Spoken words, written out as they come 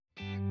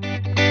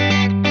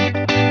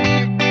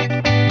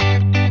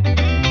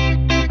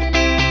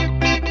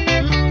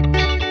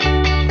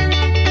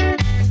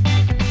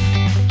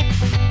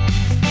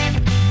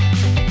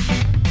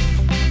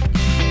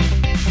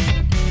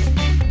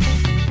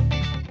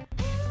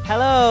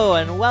Hello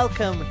and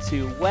welcome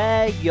to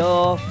Where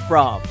You're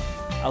From,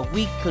 a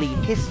weekly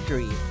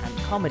history and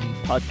comedy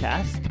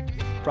podcast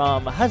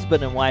from a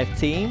husband and wife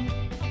team,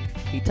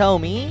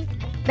 Hitomi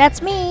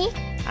That's me.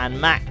 and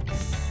Max.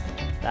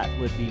 That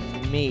would be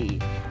me.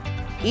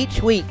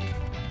 Each week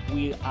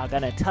we are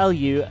going to tell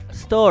you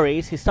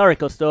stories,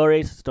 historical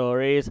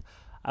stories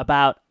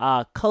about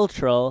our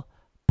cultural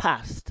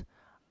past.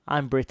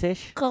 I'm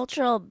British.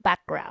 Cultural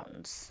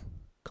backgrounds.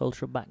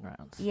 Cultural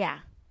backgrounds. Yeah.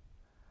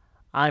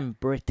 I'm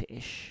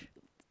British.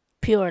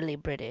 Purely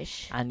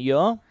British. And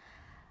you're?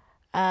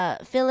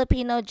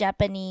 Filipino,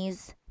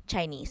 Japanese,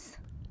 Chinese.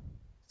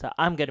 So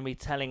I'm going to be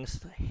telling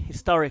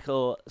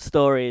historical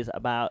stories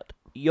about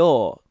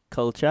your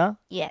culture,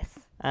 Yes.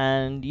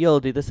 and you'll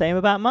do the same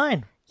about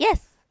mine.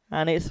 Yes,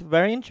 And it's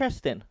very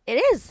interesting.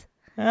 it is.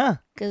 Yeah.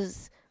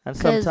 Because And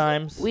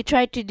sometimes we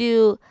try to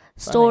do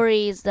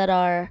stories that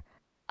are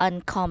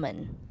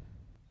uncommon.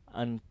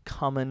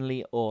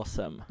 uncommonly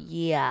awesome.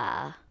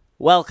 Yeah.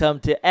 Welcome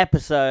to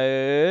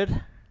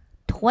episode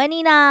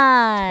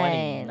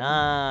 29.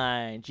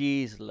 29.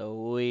 Jeez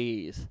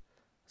Louise.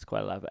 It's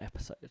quite a lot of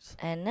episodes.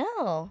 I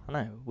know. I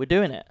know. We're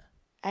doing it.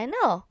 I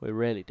know. We're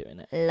really doing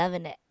it.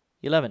 Loving it.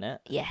 You loving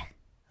it? Yeah.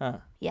 Huh.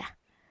 Yeah.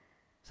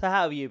 So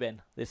how have you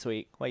been this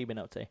week? What have you been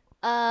up to?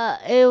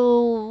 It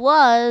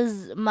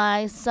was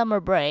my summer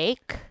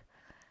break.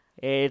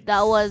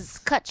 That was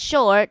cut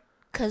short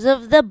because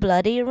of the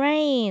bloody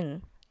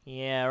rain.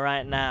 Yeah,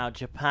 right now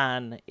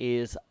Japan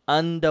is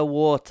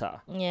underwater.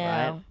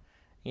 Yeah. Right?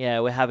 Yeah,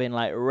 we're having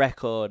like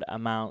record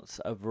amounts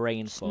of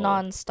rainfall.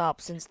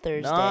 Non-stop since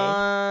Thursday.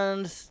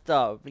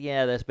 Non-stop.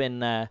 Yeah, there's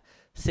been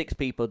 6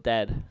 people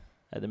dead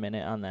at the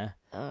minute, aren't there?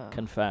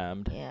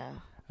 Confirmed Yeah.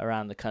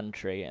 around the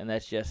country. And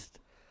there's just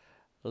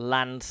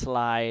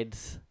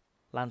mudslides.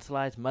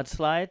 Landslide,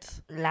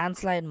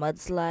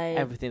 mudslide.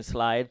 Everything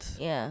slides.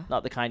 Yeah.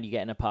 Not the kind you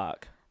get in a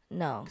park,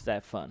 No. because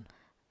they're fun.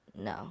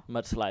 No.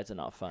 Mudslides are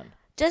not fun.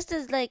 Just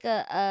as like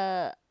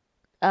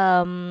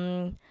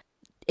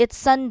it's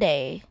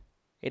Sunday.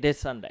 It is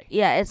Sunday.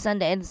 Yeah, it's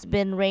Sunday and it's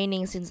been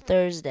raining since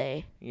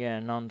Thursday. Yeah,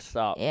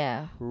 non-stop.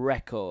 Yeah.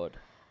 Record.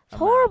 It's amounts.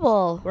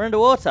 horrible. We're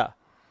underwater.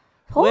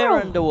 Horrible.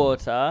 We're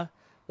underwater.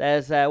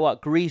 There's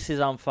Greece is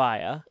on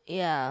fire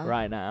Yeah.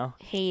 right now.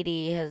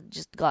 Haiti has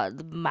just got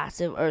the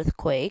massive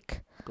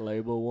earthquake.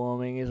 Global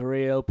warming is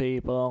real,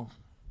 people.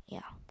 Yeah.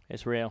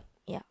 It's real.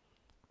 Yeah.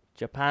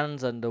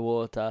 Japan's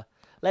underwater.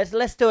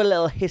 Let's do a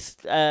little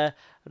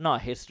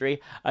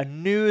a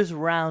news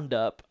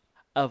roundup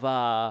of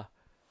our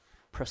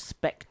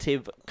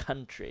prospective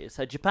countries.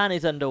 So Japan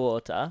is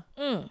underwater.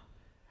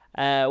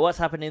 What's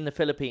happening in the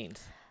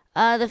Philippines?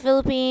 The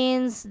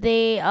Philippines,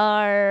 they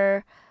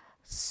are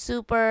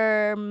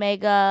super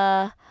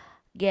mega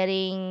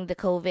getting the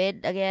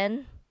COVID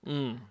again.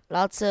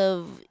 Lots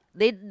of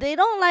they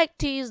don't like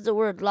to use the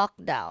word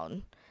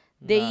lockdown.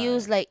 They No.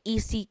 use like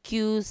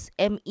ECQs,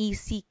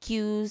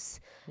 MECQs.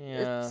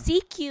 Yeah.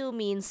 CQ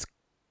means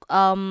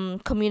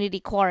community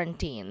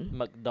quarantine.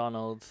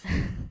 McDonald's.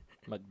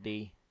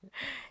 McD.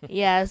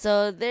 Yeah,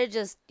 so they're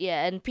just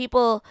and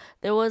people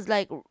there was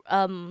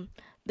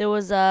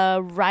a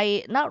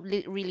riot, not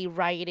really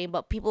rioting,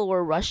 but people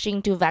were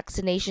rushing to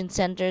vaccination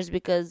centers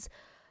because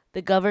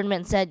the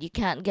government said you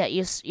can't get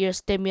your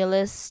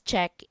stimulus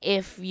check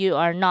if you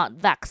are not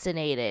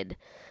vaccinated.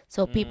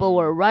 So people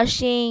were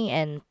rushing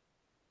and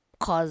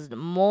caused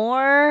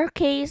more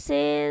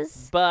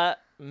cases. But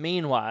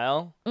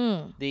meanwhile,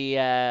 Mm.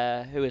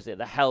 the who is it?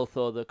 The health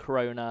or the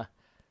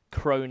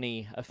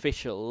crony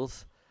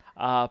officials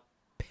are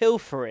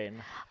pilfering.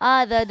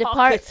 The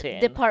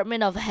Pocketing.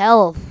 Department of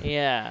Health.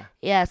 Yeah,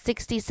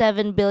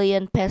 67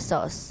 billion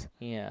pesos.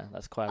 yeah,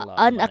 that's quite a lot.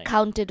 Of money.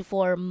 Unaccounted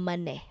for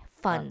money.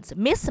 Funds.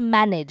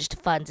 Mismanaged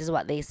funds is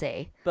what they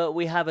say. But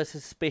we have a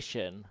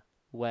suspicion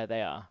where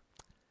they are.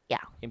 Yeah.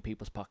 In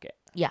people's pocket.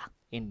 Yeah.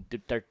 In the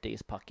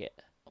dirtiest pocket.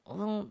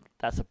 Well,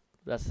 That's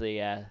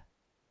the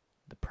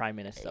prime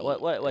minister.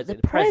 What is the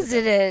it?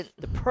 president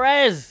The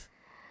prez.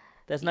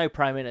 There's no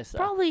prime minister.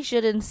 probably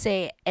shouldn't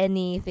say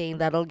anything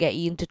that'll get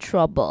you into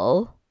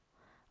trouble.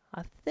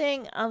 I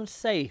think I'm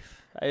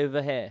safe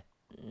over here.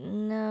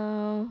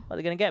 No. Are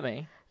they gonna get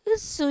me? They'll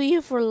sue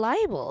you for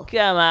libel.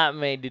 Come at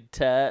me, you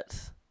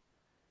turts.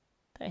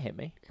 Don't hit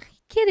me.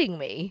 Kidding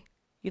me?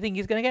 You think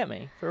he's gonna get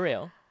me? For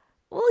real?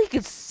 Well, he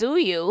could sue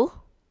you.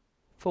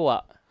 For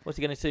what? What's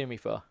he gonna sue me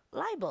for?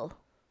 Libel.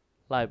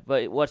 Like,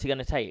 but what's he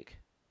gonna take?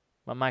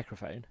 My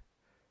microphone?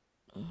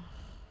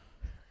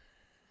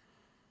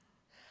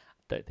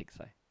 Don't think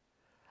so.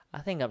 I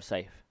think I'm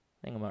safe.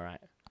 I think I'm alright.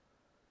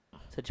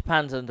 So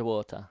Japan's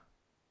underwater.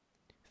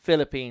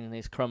 Philippines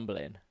is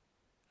crumbling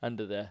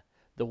under the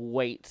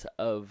weight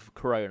of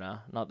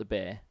Corona, not the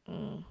beer.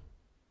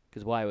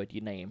 Because why would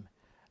you name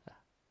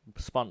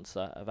a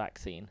sponsor a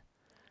vaccine?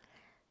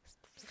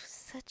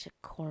 Such a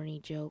corny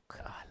joke.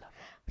 Oh, I love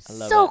it. I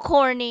love So it.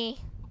 corny.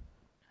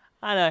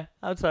 I know.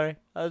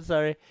 I'm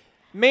sorry.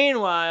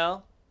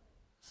 Meanwhile,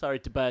 sorry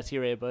to burst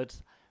your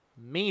earbuds.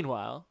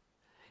 Meanwhile,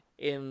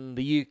 in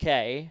the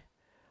UK,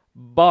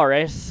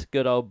 Boris,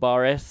 good old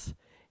Boris,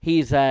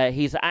 he's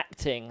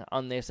acting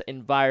on this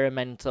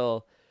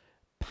environmental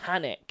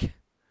panic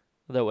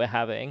that we're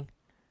having.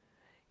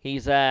 He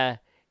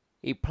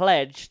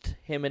pledged,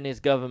 him and his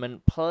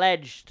government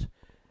pledged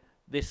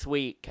this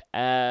week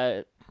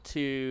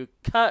to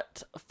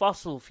cut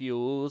fossil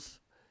fuels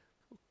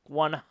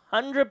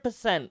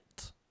 100%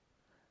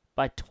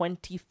 by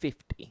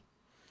 2050.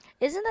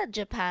 Isn't that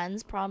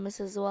Japan's promise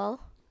as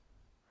well?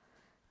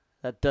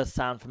 That does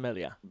sound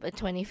familiar. By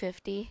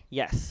 2050?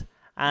 Yes.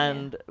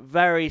 And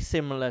very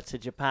similar to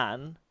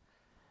Japan,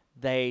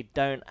 they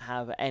don't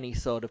have any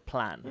sort of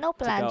plan. No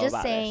plan,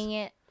 just saying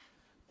this. it.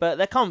 But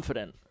they're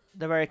confident.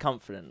 They're very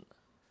confident.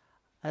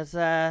 Has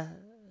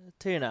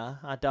Tuna,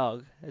 our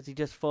dog, has he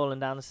just fallen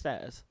down the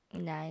stairs?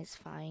 Nah, he's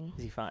fine.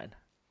 Is he fine?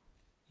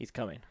 He's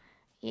coming.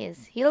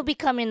 Yes, he'll be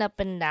coming up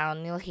and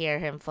down. You'll hear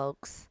him,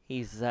 folks.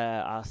 He's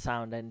our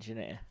sound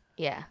engineer.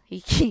 Yeah,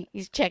 he's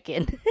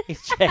checking.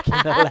 He's checking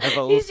the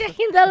levels. He's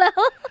checking the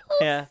levels.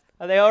 Yeah.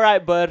 Are they all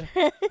right, bud?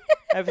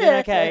 Everything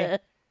okay?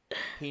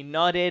 He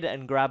nodded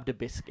and grabbed a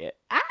biscuit.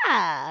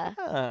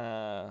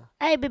 Ah.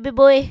 Hey, baby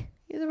boy.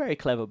 He's a very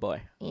clever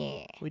boy.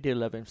 Yeah. We do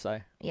love him so.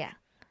 Yeah.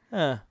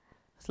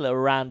 It's a little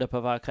roundup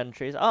of our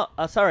countries. Oh,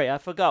 sorry, I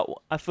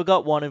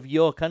forgot one of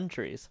your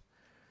countries.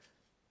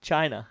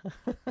 China.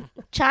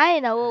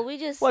 China. Well, we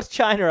just. What's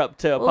China up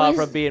to apart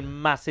from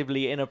being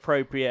massively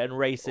inappropriate and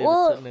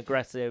racist and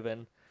aggressive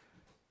and?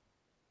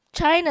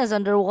 China's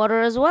underwater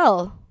as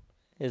well.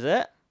 Is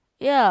it?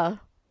 Yeah.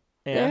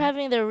 They're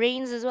having their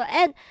rains as well,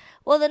 and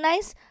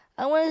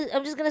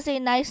I'm just gonna say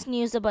nice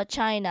news about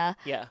China.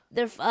 Yeah.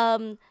 They're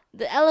the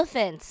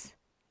elephants.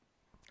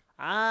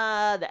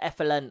 Ah, the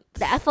effluents.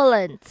 The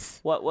effluents.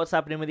 What's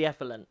happening with the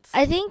effluents?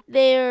 I think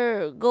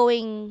they're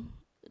going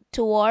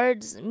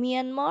towards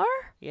Myanmar.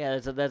 Yeah,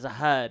 there's a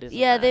herd, isn't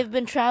Yeah, there? they've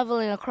been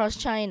traveling across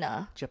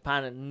China.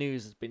 Japan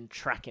news has been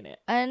tracking it.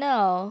 I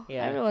know.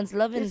 Yeah. Everyone's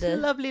loving This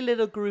lovely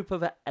little group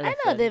of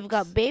elephants. I know they've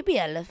got baby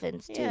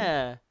elephants too.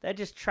 Yeah, they're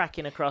just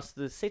tracking across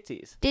the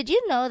cities. Did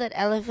you know that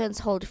elephants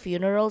hold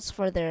funerals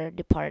for their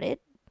departed?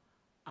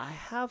 I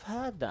have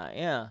heard that,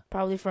 yeah.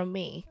 Probably from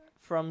me.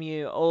 From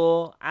you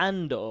or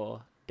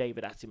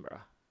David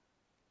Attenborough.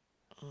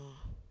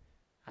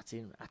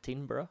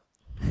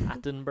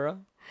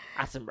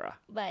 Attenborough.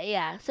 But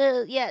yeah,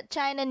 so yeah,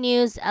 China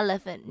news,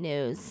 elephant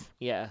news.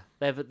 Yeah,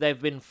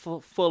 they've been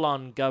full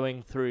on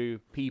going through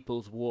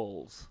people's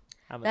walls.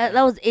 That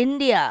was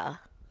India.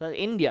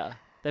 India.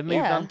 They've moved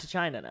Yeah. on to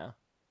China now.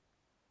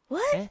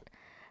 What? Eh?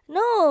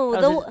 No,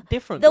 That was a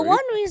different the group.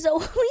 one reason.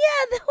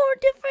 Yeah, there were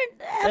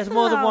different. There's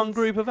more than one elephants.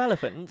 group of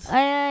elephants.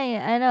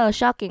 I know,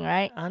 shocking,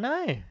 right? I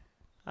know.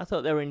 I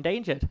thought they were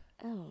endangered.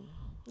 Oh,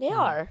 they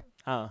are.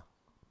 Oh.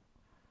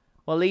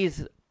 Well,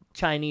 these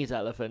Chinese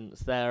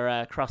elephants,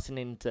 they're crossing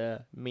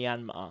into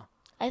Myanmar.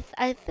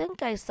 I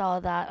think I saw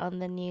that on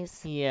the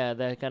news. Yeah,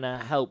 they're going to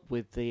help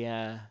with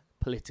the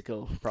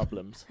political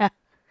problems.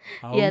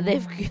 Yeah,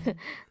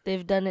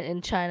 they've done it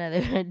in China.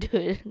 They're gonna do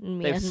it in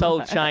Myanmar. They've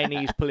solved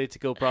Chinese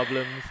political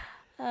problems.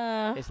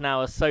 Oh It's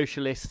now a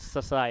socialist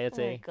my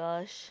society.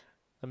 gosh.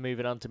 And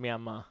moving on to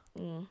Myanmar.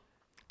 Mm.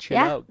 Chill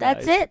Yeah, out,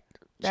 guys. that's it.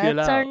 Chill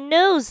That's our out.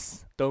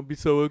 news. Don't be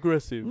so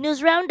aggressive.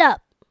 News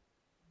roundup.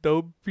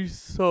 Don't be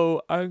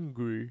so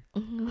angry.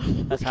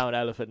 That's how an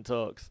elephant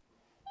talks.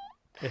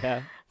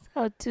 Yeah. That's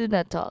how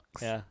tuna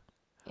talks. Yeah.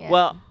 Yeah.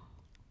 Well,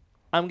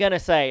 I'm going to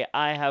say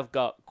I have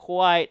got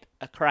quite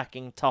a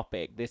cracking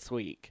topic this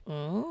week.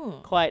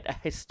 Quite a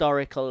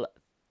historical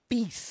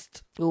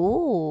feast.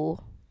 Ooh.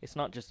 It's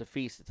not just a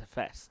feast, it's a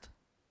fest.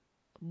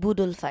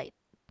 Boodle fight.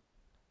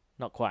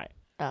 Not quite.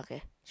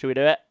 Okay. Should we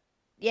do it?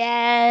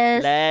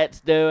 Yes. Let's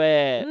do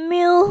it.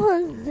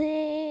 Music.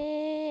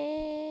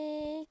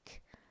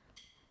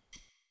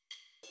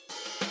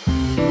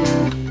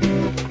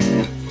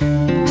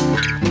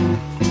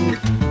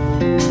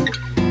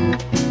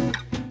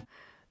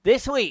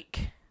 This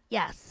week,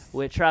 Yes.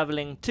 we're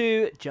traveling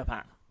to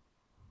Japan.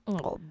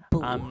 Oh,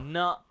 boo. I'm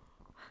not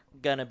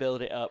going to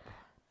build it up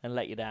and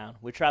let you down.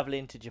 We're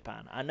traveling to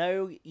Japan. I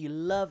know you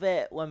love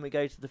it when we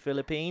go to the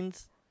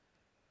Philippines,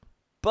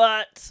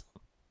 but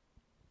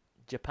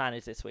Japan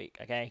is this week,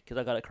 okay? Because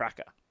I got a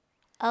cracker.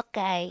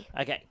 Okay.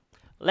 Okay,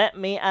 let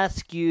me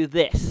ask you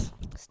this.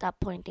 Stop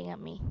pointing at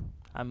me.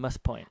 I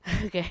must point.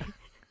 Okay.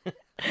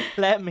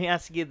 Let me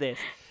ask you this.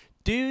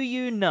 Do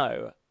you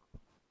know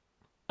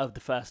of the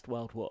First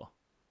World War?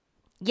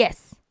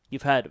 Yes,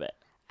 You've heard of it.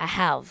 I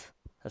have.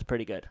 That's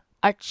pretty good.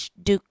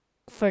 Archduke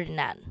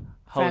Ferdinand.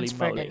 Holy Franz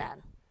moly.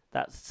 Ferdinand.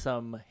 That's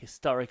some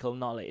historical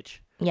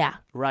knowledge Yeah.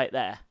 right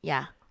there.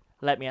 Yeah.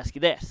 Let me ask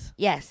you this.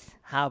 Yes.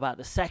 How about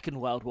the Second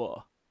World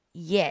War?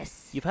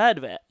 Yes. You've heard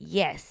of it?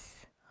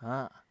 Yes.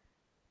 Ah.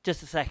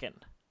 Just a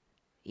second.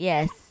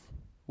 Yes.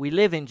 We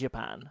live in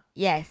Japan.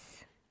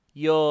 Yes.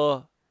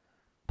 You're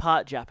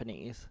part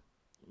Japanese.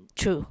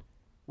 True.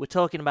 We're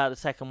talking about the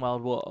Second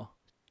World War.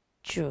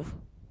 True.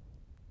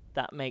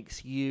 That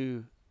makes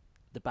you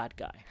the bad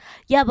guy.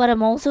 Yeah, but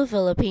I'm also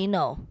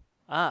Filipino.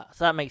 Ah,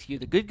 so that makes you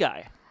the good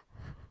guy.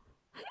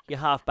 You're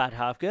half bad,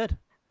 half good.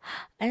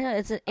 I know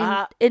it's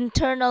an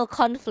internal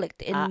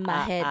conflict in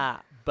my head.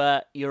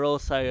 but you're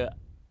also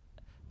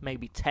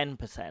maybe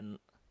 10%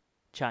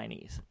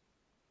 Chinese.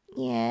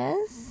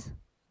 Yes.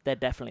 They're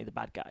definitely the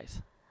bad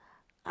guys.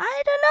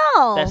 I don't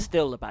know. They're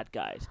still the bad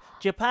guys.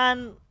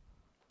 Japan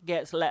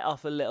gets let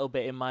off a little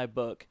bit in my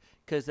book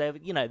because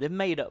they've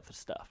made up for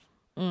stuff.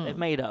 They've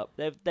made up.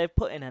 They've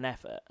put in an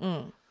effort.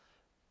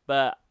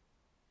 But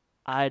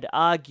I'd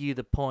argue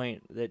the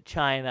point that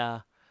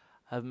China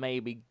have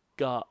maybe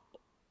got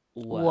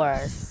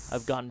worse.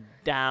 Have gone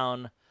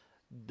down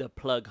the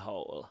plug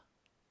hole.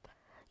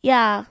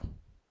 Yeah.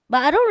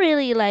 But I don't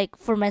really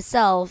for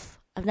myself,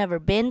 I've never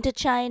been to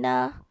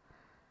China.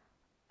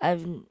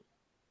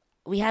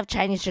 We have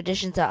Chinese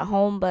traditions at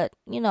home, but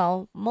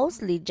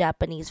mostly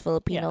Japanese,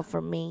 Filipino Yeah.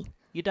 for me.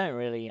 You don't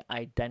really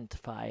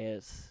identify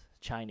as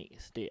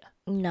Chinese, do you?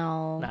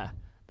 No. No.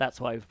 That's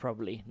why we've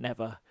probably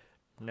never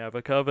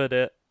covered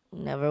it.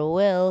 Never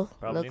will.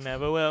 Probably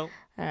never will.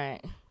 All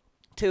right.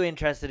 Too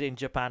interested in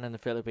Japan and the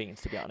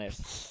Philippines, to be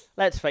honest.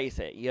 Let's face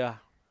it, you're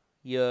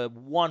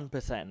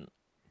 1%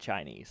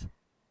 Chinese.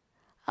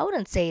 I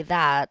wouldn't say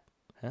that.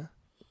 Huh?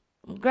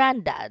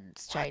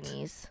 Granddad's What?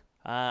 Chinese.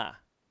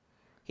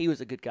 He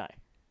was a good guy.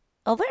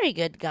 A very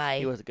good guy.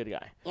 He was a good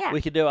guy. Yeah.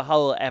 We could do a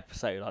whole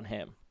episode on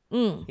him.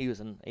 Mm. He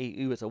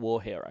was a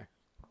war hero.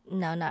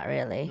 No, not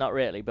really. Not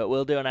really, but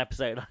we'll do an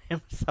episode on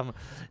him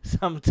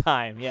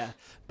sometime. Yeah,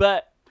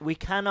 but we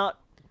cannot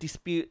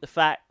dispute the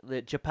fact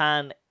that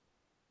Japan,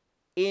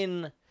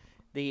 in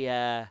the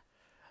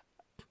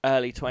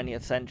early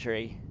 20th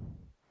century,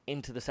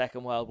 into the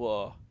Second World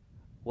War,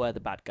 were the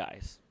bad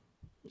guys.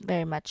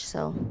 Very much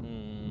so.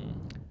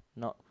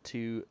 Not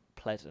too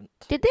pleasant.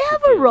 Did they to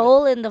have a deal with.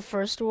 role in the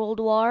First World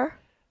War?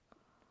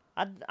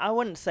 I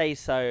wouldn't say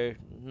so.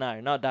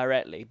 No, not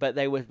directly. But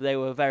they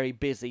were very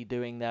busy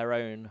doing their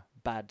own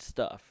bad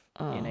stuff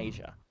in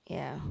Asia.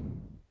 Yeah.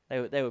 They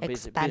were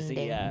busy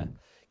Expanding.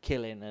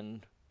 killing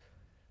and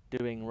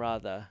doing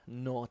rather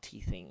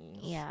naughty things.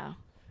 Yeah.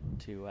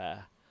 To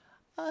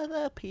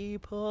other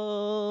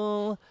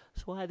people.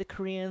 That's why the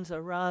Koreans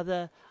are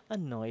rather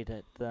annoyed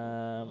at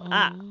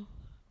them.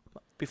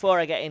 Before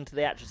I get into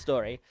the actual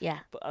story,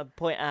 Yeah. I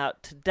point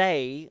out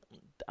today,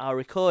 our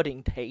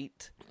recording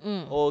date,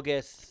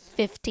 August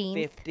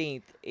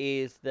 15th.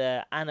 is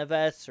the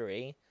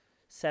anniversary,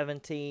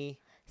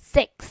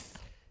 76th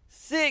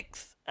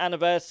 6.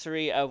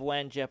 anniversary of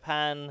when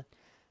Japan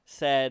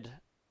said,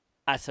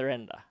 I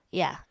surrender.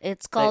 Yeah.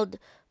 It's called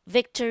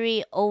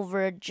Victory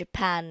Over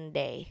Japan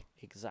Day.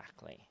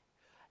 Exactly.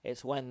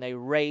 It's when they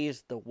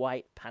raised the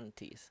white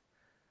panties.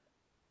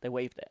 They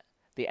waved it.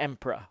 The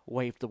emperor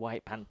waved the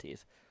white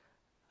panties.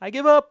 I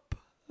give up.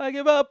 I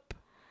give up.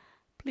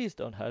 Please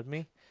don't hurt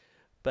me.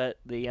 But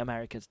the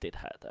Americans did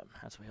hurt them,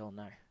 as we all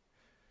know.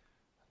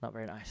 Not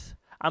very nice.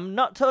 I'm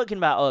not talking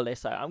about all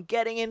this, though. I'm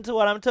getting into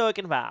what I'm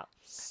talking about.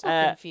 So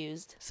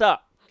confused. So,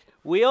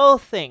 we all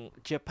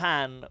think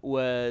Japan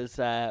was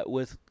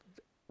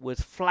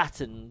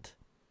flattened,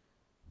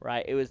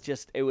 right? It was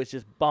just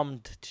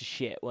bombed to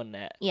shit, wasn't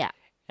it? Yeah.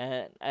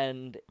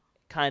 And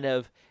kind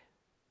of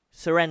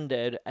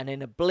surrendered, and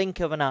in a blink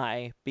of an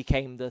eye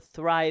became the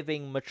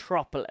thriving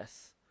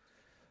metropolis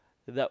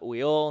that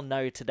we all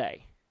know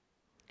today.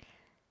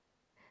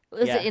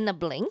 Was Yeah. it in a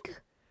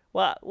blink?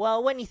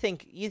 Well, when you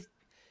think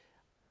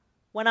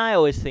when I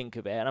always think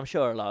of it, and I'm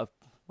sure a lot of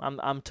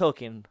I'm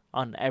talking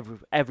on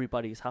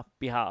everybody's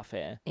behalf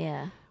here.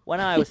 Yeah. When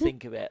I always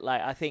think of it,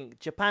 I think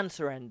Japan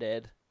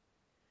surrendered,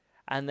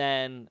 and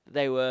then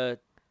they were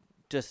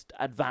just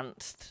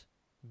advanced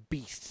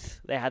beasts.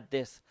 They had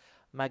this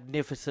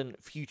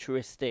magnificent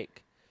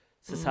futuristic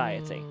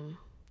society.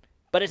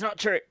 But it's not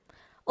true.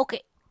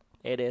 Okay.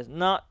 It is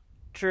not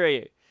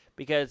true.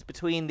 Because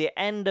between the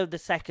end of the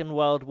Second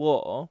World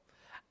War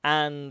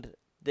and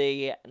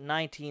the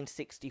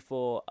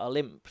 1964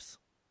 Olympics,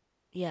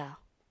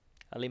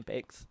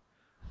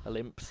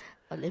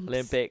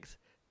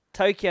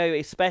 Tokyo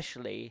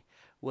especially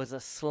was a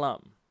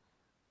slum.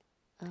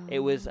 It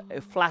was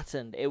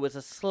flattened. It was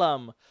a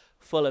slum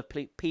full of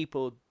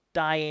people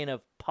dying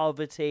of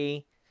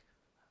poverty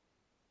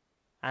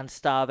and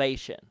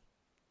starvation.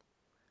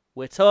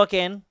 We're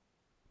talking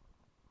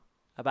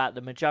about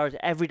the majority,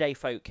 everyday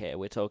folk here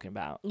we're talking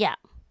about. Yeah.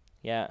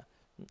 Yeah.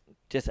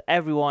 Just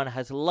everyone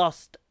has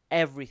lost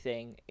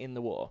everything in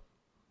the war.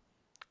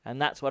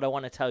 And that's what I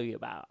want to tell you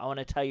about. I want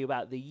to tell you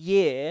about the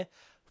year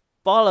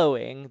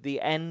following the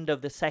end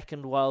of the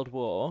Second World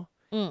War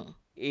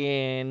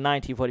in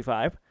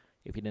 1945,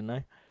 if you didn't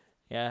know.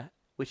 Yeah.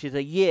 Which is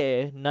a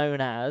year known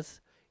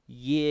as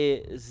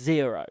Year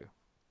Zero.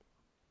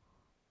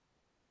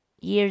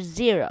 Year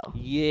zero.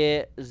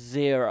 Year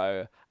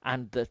Zero.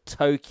 And the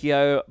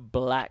Tokyo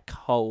Black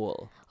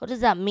Hole. What does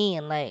that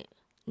mean?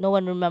 No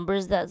one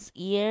remembers that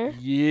year?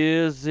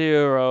 Year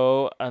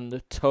Zero and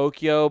the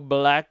Tokyo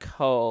Black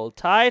Hole.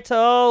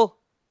 Title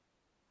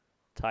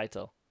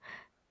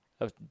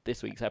of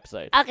this week's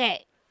episode.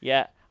 Okay.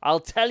 Yeah, I'll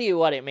tell you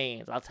what it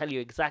means. I'll tell you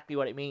exactly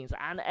what it means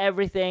and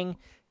everything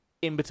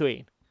in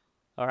between.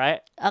 All right?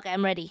 Okay,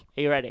 I'm ready.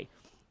 Are you ready?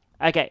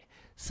 Okay,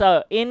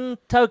 so in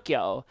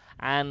Tokyo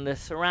and the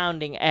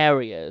surrounding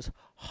areas,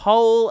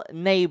 Whole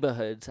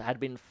neighborhoods had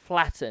been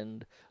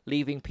flattened,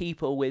 leaving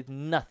people with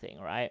nothing,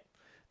 right?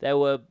 There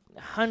were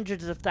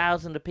hundreds of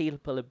thousands of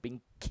people had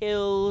been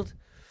killed.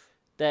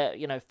 Their,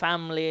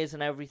 families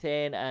and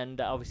everything,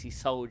 and obviously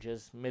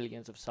soldiers,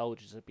 millions of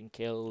soldiers had been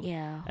killed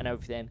Yeah. and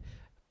everything.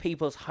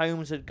 People's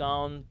homes had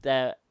gone.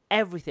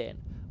 Everything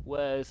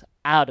was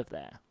out of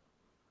there.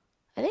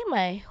 I think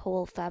my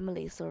whole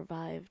family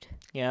survived.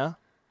 Yeah.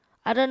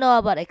 I don't know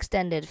about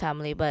extended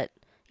family, but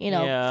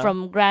Yeah.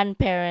 from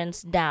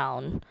grandparents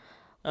down,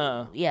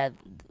 Oh. yeah,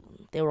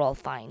 they were all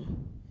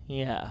fine.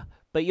 Yeah.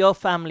 But your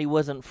family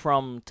wasn't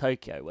from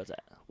Tokyo, was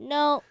it?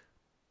 No,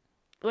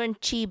 we're in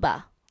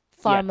Chiba,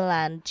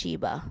 farmland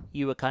Chiba.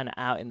 You were kind of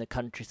out in the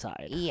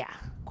countryside, Yeah,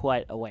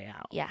 quite a way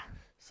out. yeah.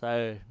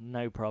 So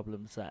no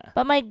problems there.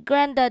 But my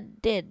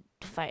granddad did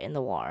fight in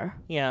the war.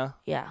 Yeah.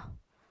 Yeah.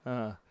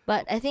 Uh,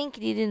 But I think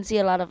he didn't see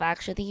a lot of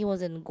action. I think he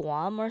was in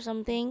Guam or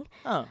something.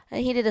 oh,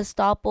 And he did a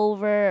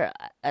stopover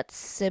at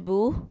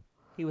Cebu.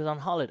 he was on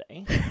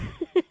holiday.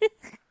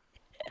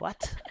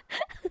 What?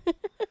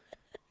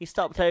 He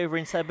stopped over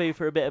in Cebu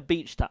for a bit of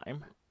beach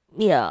time.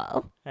 Yeah.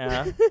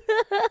 Yeah.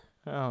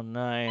 Oh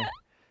no.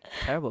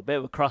 Terrible bit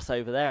of a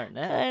crossover there, isn't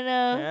it? I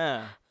know.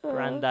 Yeah.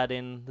 Granddad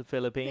in the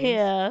Philippines.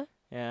 Yeah.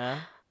 Yeah.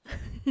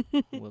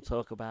 We'll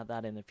talk about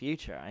that in the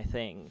future, I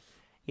think.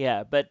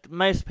 Yeah, but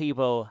most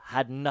people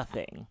had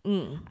nothing.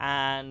 Mm.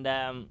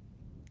 And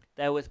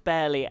there was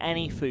barely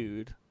any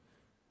food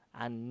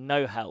and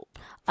no help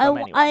I, from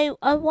w- anyone.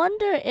 I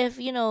wonder if,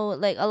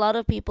 like a lot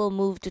of people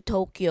moved to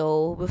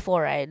Tokyo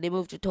before, right? They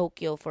moved to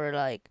Tokyo for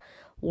like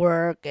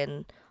work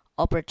and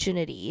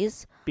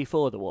opportunities.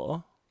 Before the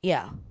war,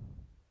 Yeah.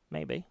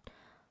 maybe.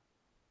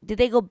 Did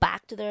they go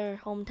back to their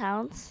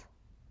hometowns?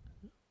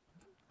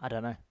 I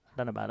don't know. I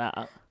don't know about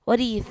that. What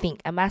do you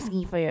think? I'm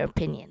asking for your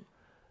opinion.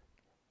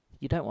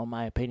 You don't want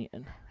my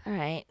opinion. All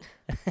right.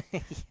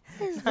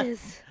 What is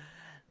this?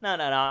 No.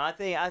 I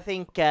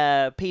think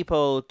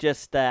people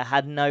just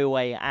had no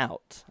way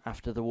out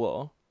after the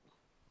war.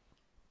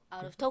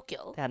 Out of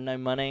Tokyo. They had no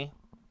money,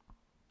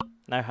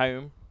 no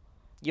home.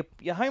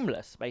 You're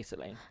homeless,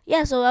 basically.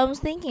 Yeah, so I was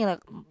thinking like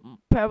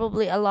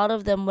probably a lot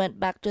of them went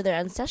back to their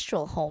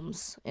ancestral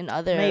homes in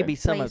other Maybe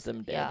some of places.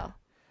 them did. Yeah.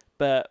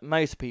 But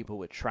most people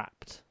were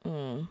trapped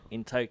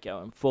in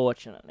Tokyo,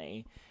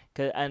 unfortunately.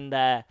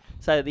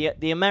 So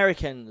the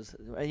Americans,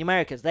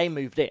 they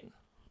moved in,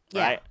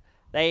 Yeah.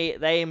 right?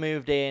 They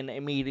moved in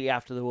immediately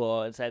after the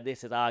war and said,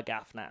 "This is our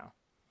gaff now."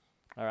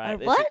 All right.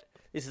 What?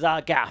 This is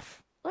our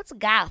gaff What's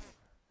gaff?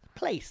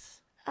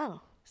 place. Oh.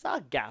 It's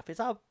our gaff. It's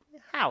our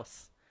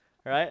house.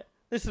 All right.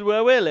 This is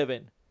where we're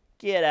living.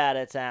 Get out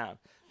of town.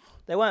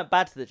 They weren't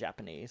bad to the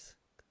Japanese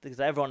because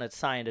everyone had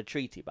signed a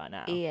treaty by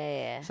now.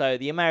 Yeah. So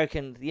the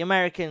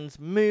Americans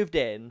moved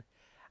in,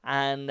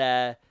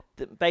 and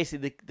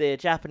basically the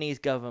Japanese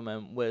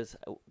government was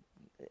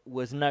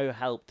no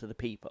help to the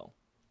people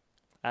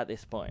at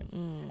this point.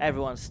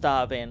 Everyone's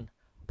starving,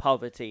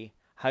 poverty,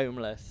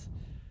 homeless,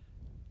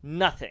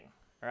 nothing,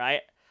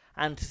 right?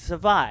 And to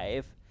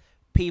survive,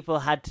 people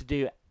had to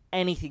do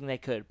anything they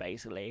could,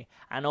 basically.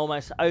 And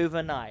almost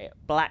overnight,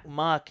 black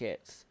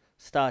markets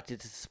started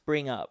to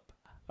spring up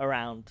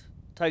around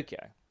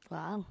Tokyo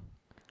Wow.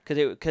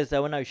 because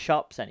there were no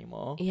shops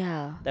anymore.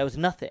 Yeah. There was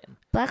nothing.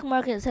 Black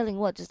market selling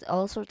what? Just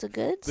all sorts of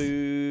goods?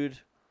 Food,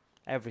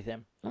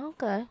 everything.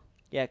 Okay.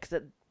 Yeah,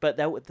 but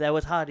there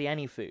was hardly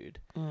any food.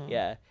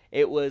 Yeah,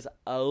 it was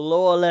a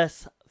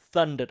lawless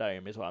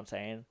Thunderdome, is what I'm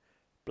saying.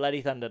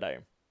 Bloody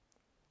Thunderdome.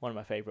 One of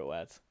my favorite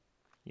words.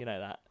 You know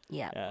that.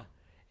 Yeah. Yeah,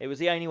 it was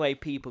the only way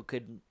people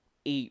could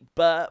eat.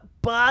 But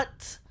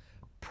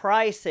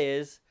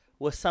prices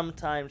were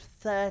sometimes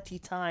 30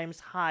 times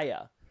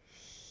higher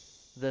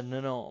than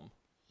the norm,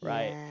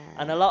 right? Yeah.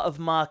 And a lot of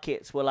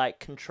markets were like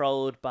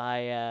controlled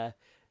by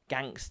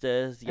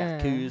gangsters,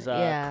 yakuza,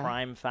 yeah.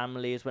 crime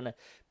families. When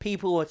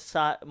people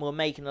were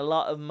making a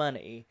lot of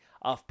money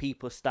off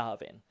people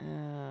starving.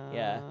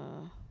 Yeah,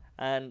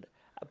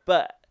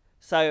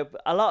 so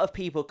a lot of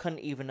people couldn't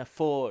even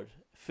afford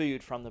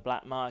food from the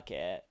black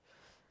market.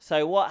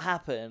 So what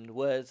happened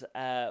was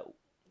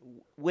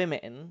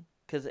women,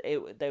 because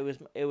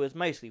it was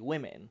mostly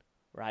women,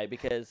 right?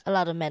 Because A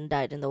lot of men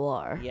died in the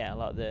war. yeah,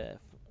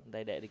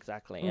 they did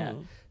exactly. Yeah,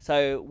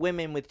 so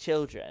women with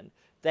children,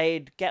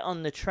 they'd get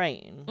on the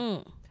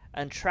train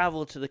and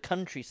travel to the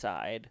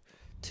countryside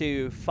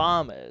to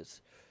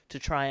farmers to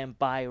try and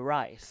buy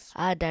rice.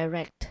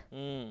 Direct.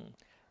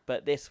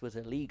 But this was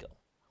illegal.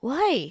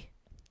 Why?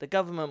 The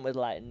government was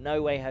like,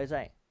 "No way,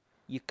 Jose,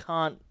 you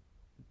can't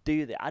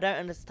do that." I don't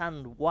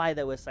understand why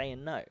they were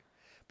saying no,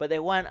 but they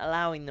weren't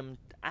allowing them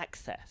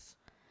access.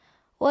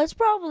 Well, it's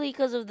probably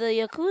because of the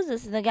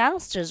yakuzas and the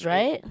gangsters,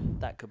 right?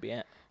 That could be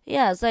it.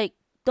 Yeah, it's like,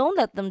 don't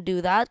let them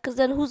do that, because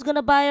then who's going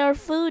to buy our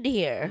food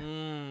here?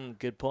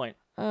 Good point.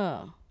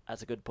 Oh,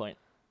 That's a good point.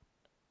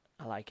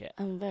 I like it.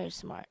 I'm very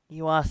smart.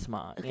 You are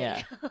smart.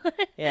 Yeah.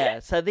 Yeah.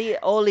 So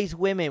all these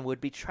women would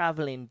be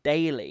traveling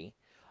daily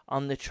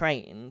on the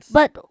trains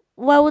But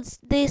why would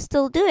they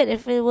still do it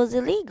if it was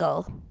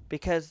illegal?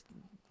 because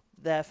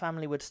their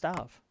family would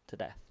starve to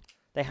death.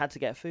 They had to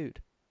get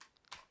food.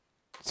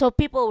 So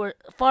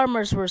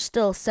farmers were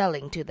still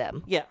selling to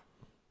them. Yeah,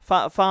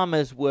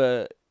 farmers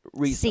were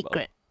reasonable.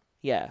 Secret.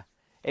 Yeah,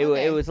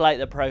 Okay. it was like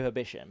the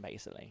prohibition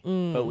basically,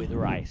 but with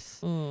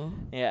rice.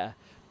 Yeah,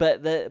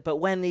 but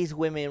when these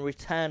women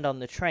returned on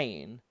the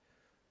train,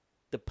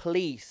 the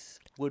police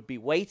would be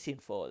waiting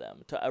for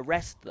them to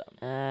arrest them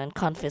And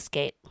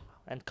confiscate.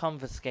 and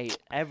confiscate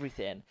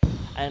everything,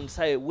 and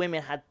so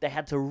women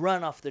had to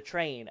run off the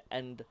train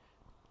and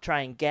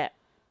try and get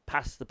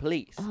past the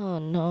police, Oh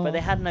no. but they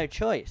had no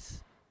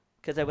choice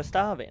because they were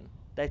starving.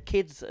 Their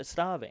kids are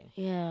starving,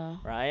 Yeah.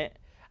 right?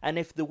 And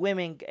if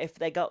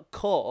they got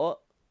caught,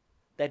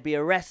 they'd be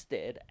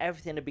arrested,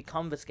 everything would be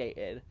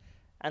confiscated,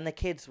 and the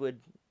kids would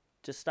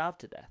just starve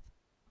to death.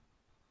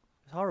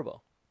 It's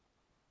horrible.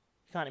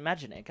 You can't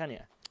imagine it, can you?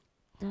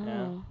 No.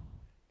 Yeah.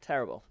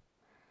 Terrible.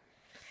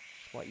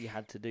 What you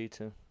had to do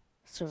to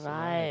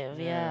Survive.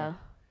 Yeah.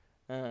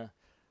 Yeah.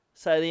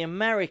 So the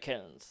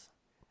Americans,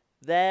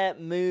 they're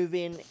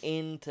moving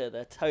into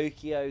the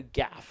Tokyo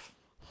Gaff,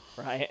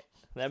 right?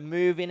 They're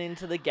moving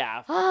into the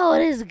Gaff, Oh,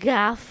 what is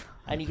gaff?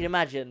 and you can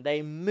imagine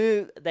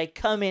they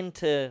come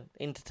into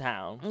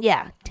town,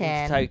 Yeah. into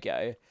 10.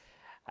 Tokyo,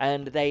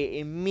 and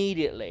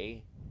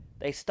they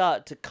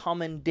start to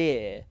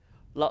commandeer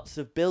lots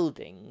of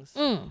buildings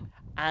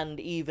and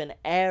even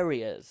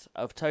areas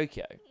of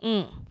Tokyo.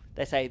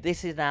 They say,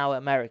 this is now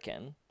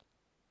American.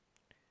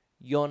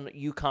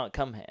 You can't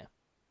come here.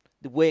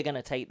 We're going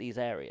to take these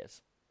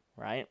areas,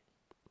 right?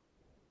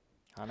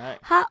 I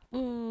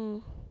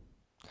know.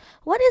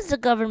 What is the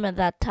government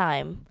that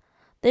time?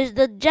 There's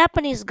the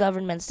Japanese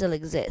government still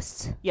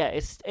exists. Yeah,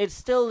 it's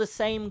still the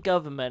same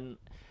government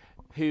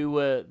who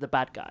were the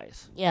bad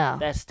guys. Yeah.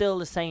 They're still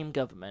the same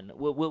government.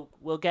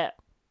 We'll get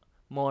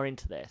more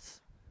into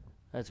this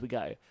as we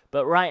go.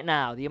 But right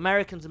now, the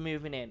Americans are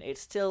moving in.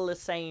 It's still the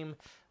same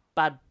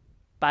bad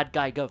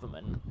guy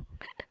government,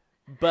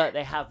 but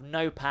they have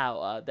no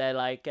power. They're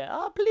like,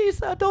 oh, please,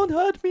 sir, don't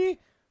hurt me.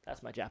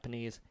 That's my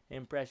Japanese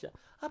impression.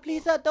 Oh,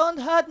 please, sir, don't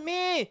hurt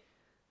me.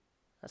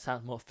 That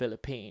sounds more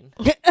Philippine.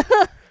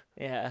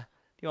 Yeah. Do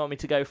you want me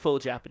to go full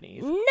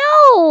Japanese? No.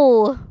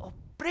 Oh,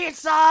 please,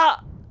 sir,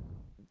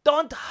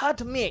 don't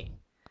hurt me.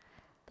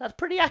 That's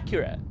pretty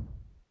accurate.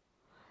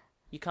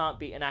 You can't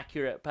beat an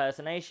accurate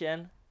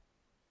impersonation.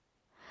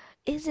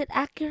 Is it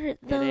accurate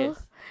though? It is.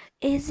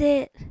 Is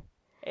it?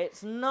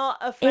 It's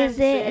not Is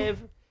it?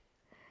 offensive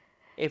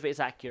if it's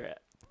accurate.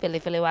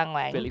 Philly wang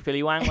wang.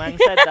 Philly Wang Wang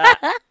said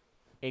that.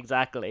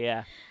 Exactly,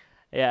 yeah.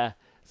 Yeah.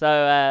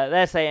 So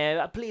they're saying,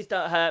 please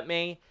don't hurt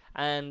me.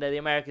 And the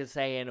Americans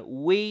saying,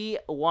 we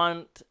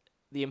want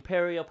the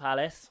Imperial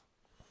Palace.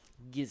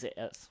 Gives it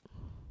us.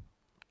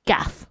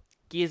 Gaff.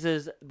 Gives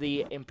us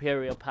the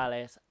Imperial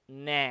Palace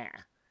now.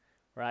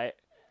 Right?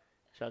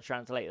 Shall I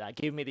translate that?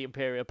 Give me the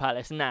Imperial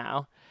Palace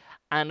now.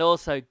 And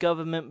also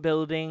government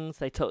buildings,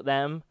 they took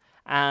them.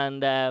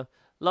 And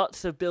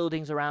lots of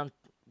buildings around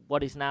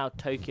what is now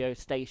Tokyo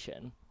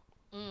Station.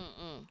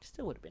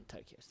 Still would have been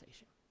Tokyo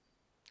Station.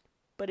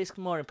 But it's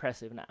more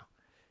impressive now.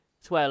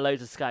 It's where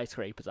loads of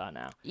skyscrapers are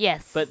now.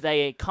 Yes. But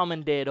they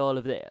commandeered all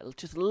of it.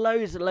 Just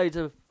loads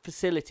of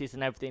facilities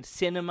and everything.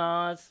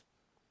 Cinemas.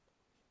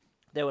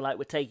 They were like,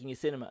 we're taking your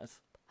cinemas.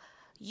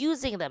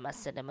 Using them as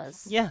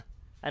cinemas. Yeah.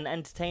 And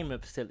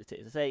entertainment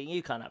facilities. They say,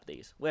 you can't have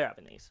these. We're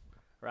having these.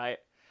 Right?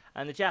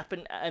 And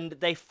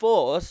they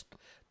forced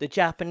the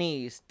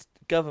Japanese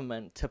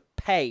government to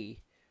pay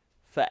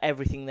for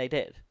everything they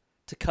did.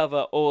 To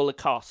cover all the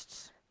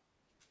costs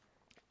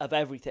of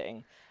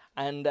everything.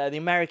 And the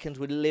Americans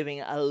were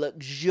living a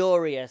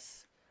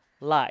luxurious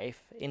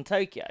life in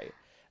Tokyo,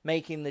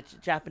 making the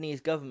Japanese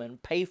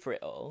government pay for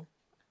it all.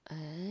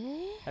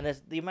 And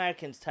the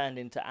Americans turned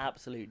into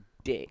absolute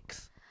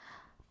dicks.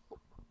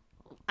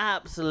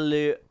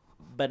 Absolute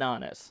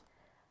bananas.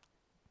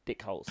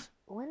 Dickholes.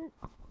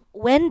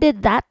 When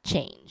did that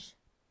change?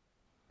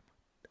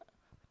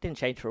 Didn't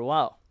change for a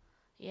while.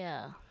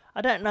 Yeah.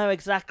 I don't know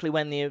exactly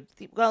when the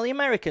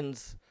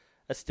Americans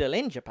are still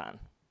in Japan,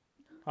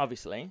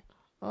 obviously.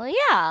 Well,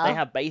 yeah. They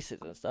have bases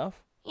and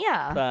stuff.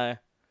 Yeah. So,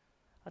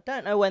 I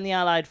don't know when the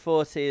Allied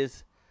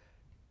forces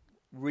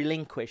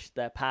relinquished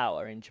their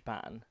power in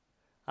Japan.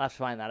 I'll have to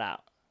find that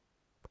out.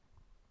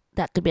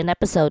 That could be an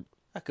episode.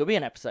 That could be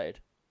an episode.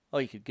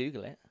 Or you could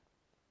Google it.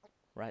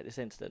 Right this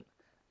instant.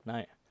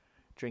 No.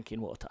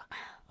 Drinking water.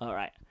 All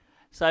right.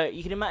 So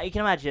you can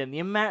imagine the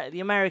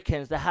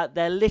Americans.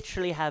 They're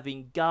literally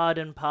having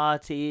garden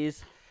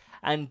parties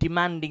and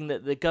demanding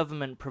that the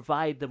government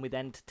provide them with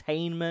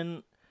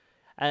entertainment.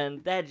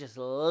 And they're just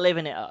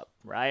living it up,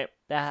 right?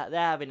 They're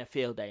having a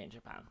field day in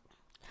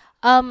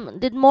Japan.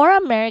 Did more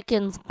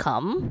Americans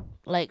come?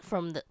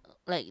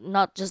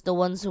 Not just the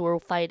ones who were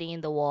fighting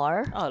in the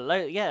war? Oh,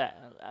 yeah.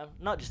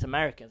 Not just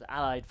Americans,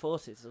 Allied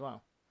forces as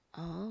well.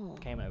 Oh.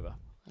 Came over.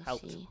 I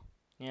Helped. see.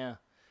 Yeah.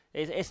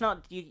 It's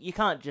not, you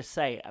can't just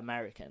say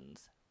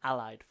Americans,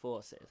 Allied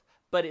forces.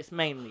 But it's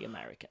mainly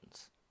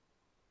Americans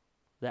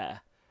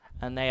there.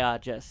 And they're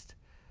just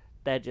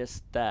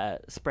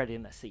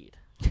spreading the seed.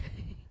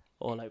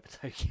 All over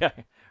Tokyo,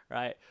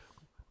 right?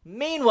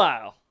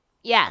 Meanwhile,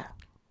 Yeah.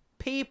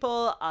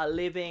 people are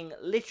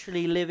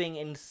literally living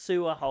in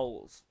sewer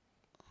holes,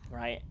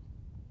 right?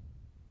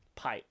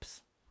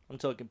 Pipes. I'm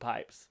talking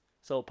pipes.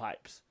 It's all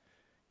pipes.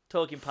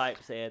 Talking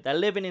pipes here. They're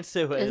living in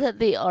sewers. Is that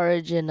the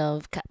origin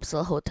of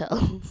capsule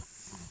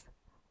hotels?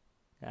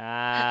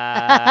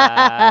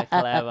 Ah,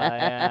 clever.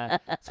 Yeah,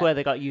 it's where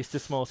they got used to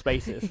small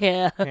spaces.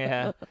 Yeah.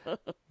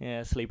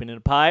 Yeah, sleeping in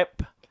a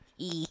pipe.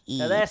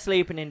 So they're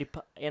sleeping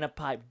in a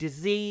pipe.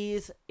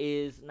 Disease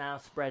is now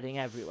spreading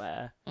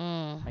everywhere.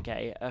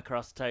 Okay,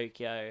 across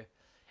Tokyo.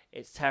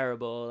 It's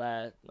terrible.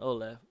 All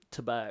the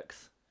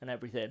tubercs and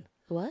everything.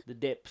 What? The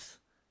dips.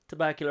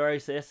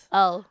 Tuberculosis.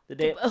 Oh. The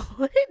dips.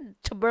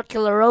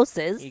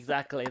 Tuberculosis.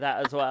 Exactly,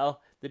 that as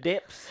well. The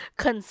dips.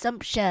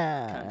 Consumption.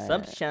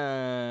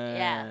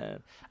 Yeah.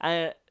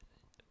 And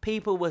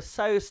people were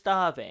so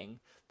starving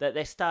that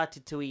they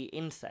started to eat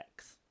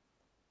insects.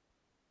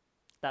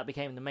 That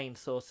became the main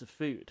source of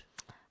food.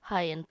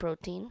 High in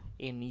protein.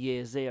 In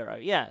year 0.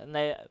 Yeah, and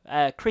they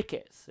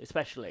crickets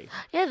especially.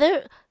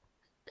 Yeah,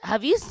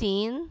 have you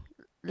seen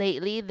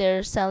lately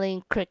they're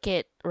selling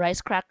cricket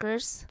rice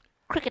crackers?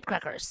 Cricket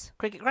crackers.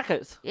 Cricket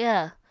crackers?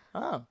 Yeah.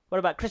 Oh. What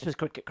about Christmas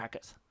cricket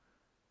crackers?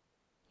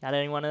 Had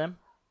any one of them?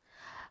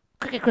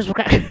 Cricket Christmas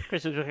crackers.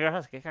 Christmas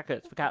cricket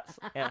crackers for cats.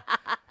 Yeah.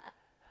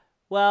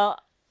 Well,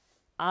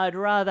 I'd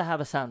rather have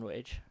a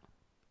sandwich,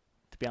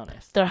 to be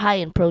honest. They're high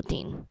in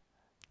protein.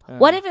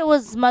 What if it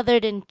was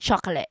smothered in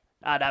chocolate?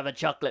 I'd have a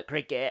chocolate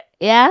cricket.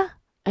 Yeah?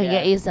 I Yeah.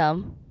 get you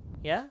some.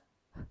 Yeah?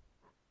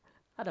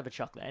 I'd have a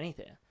chocolate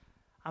anything.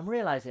 I'm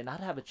realizing I'd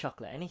have a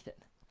chocolate anything.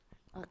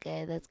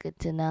 Okay, that's good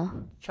to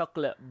know.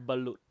 Chocolate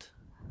balut.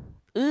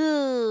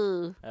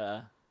 Ooh.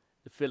 The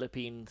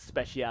Philippine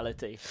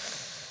speciality.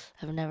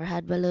 I've never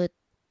had balut.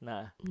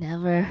 No.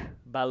 Never.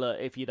 Balut,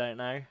 if you don't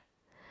know.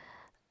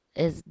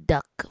 Is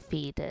duck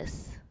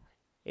fetus.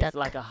 It's Duck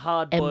like a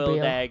hard-boiled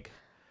embryo. egg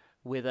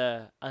with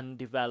a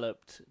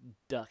undeveloped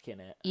duck in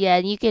it. Yeah,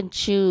 and you can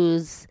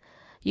choose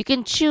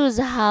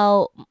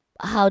how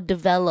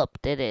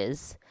developed it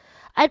is.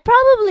 I'd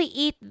probably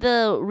eat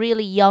the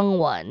really young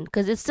one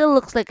because it still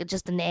looks like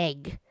just an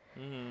egg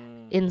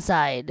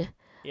inside.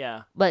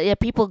 Yeah. But yeah,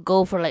 people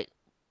go for like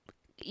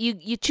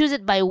you choose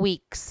it by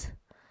weeks.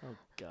 Oh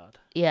God.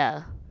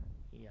 Yeah,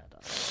 Yeah.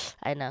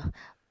 I know.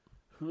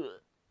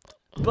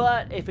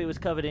 But if it was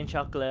covered in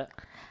chocolate,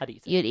 I'd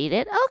eat it. You'd eat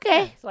it?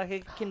 Okay. It's like a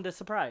Kinder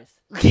Surprise.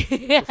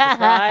 The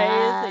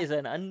surprise is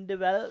an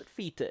undeveloped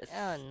fetus.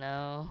 Oh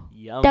no.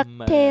 Yum.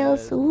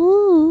 DuckTales.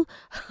 Woo.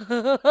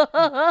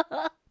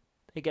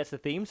 It gets the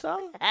theme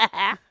song?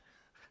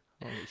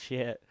 Holy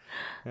shit.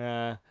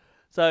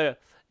 So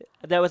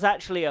there was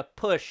actually a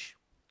push.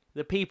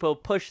 The people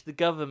pushed the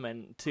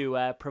government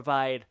to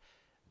provide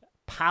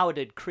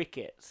powdered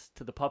crickets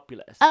to the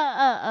populace.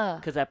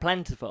 Because they're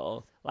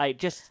plentiful. Like,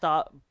 just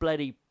start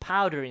bloody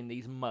powdering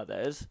these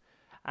mothers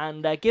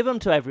and give them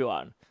to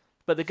everyone.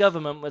 But the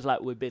government was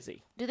like, we're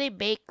busy. Do they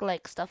bake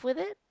like stuff with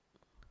it?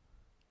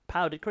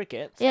 Powdered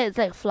crickets? Yeah, it's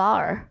like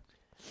flour.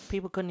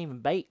 People couldn't even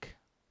bake.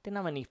 Didn't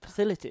have any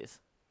facilities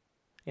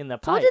in their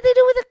So what pipe. did they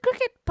do with the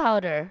cricket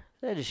powder?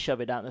 They just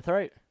shove it down the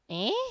throat.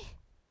 Eh?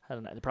 I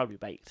don't know. They probably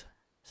baked.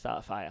 Start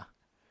a fire.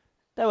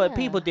 There were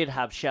people Yeah. did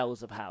have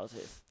shells of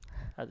houses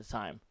at the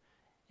time.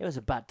 It was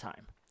a bad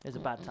time. It was a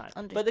bad time.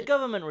 But the Understood.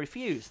 government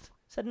refused.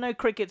 Said no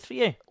crickets for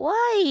you.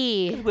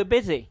 Why? 'Cause we're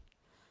busy.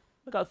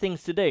 We've got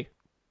things to do.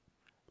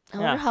 I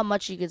wonder Yeah. how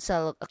much you could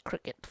sell a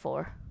cricket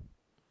for.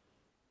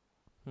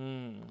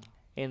 In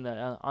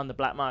the on the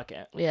black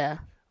market. Yeah.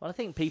 Well, I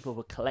think people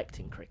were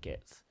collecting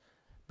crickets,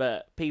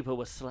 but people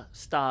were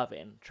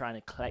starving trying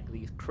to collect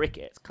these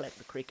crickets, collect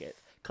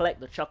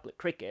the chocolate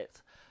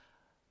crickets,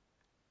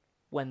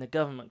 when the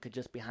government could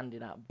just be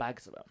handing out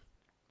bags of them.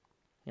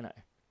 You know,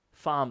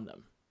 farm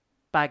them,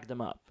 bag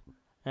them up.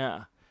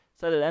 Yeah.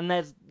 So and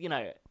there's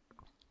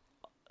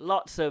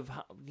lots of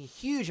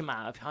huge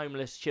amount of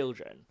homeless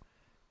children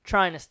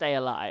trying to stay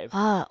alive.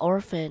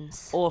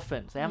 Orphans.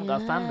 Orphans, they haven't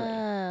got a family,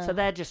 Yeah. so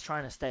they're just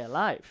trying to stay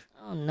alive.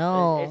 Oh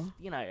no.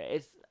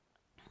 It's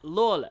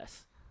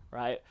lawless,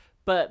 right?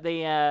 But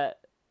the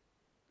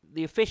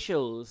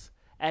officials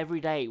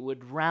every day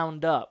would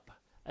round up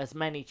as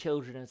many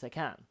children as they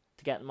can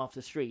to get them off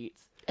the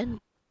streets, And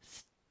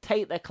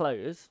take their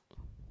clothes,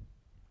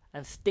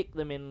 and stick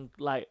them in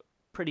like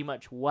pretty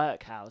much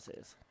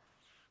workhouses.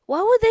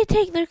 why would they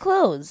take their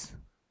clothes?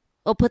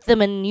 Or put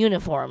them in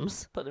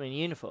uniforms? Put them in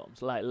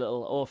uniforms, like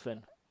little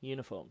orphan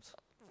uniforms.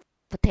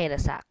 Potato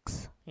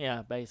sacks.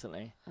 Yeah,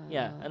 basically.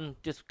 Yeah, Oh.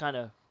 and just kind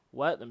of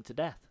work them to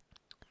death.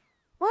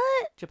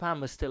 What?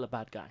 Japan was still a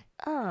bad guy.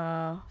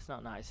 Oh. It's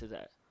not nice, is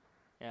it?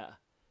 Yeah.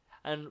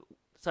 And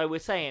so we're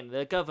saying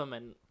the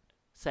government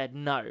said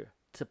no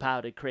to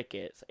powdered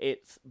crickets.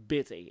 It's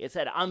busy. It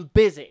said, I'm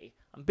busy.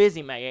 I'm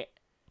busy, mate.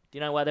 Do you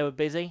know why they were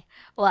busy?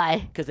 Why?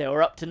 Because they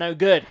were up to no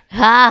good.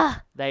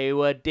 Ha! They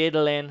were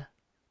diddling.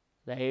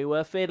 They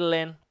were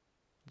fiddling.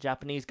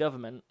 Japanese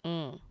government.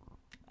 Mm.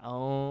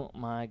 Oh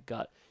my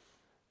God.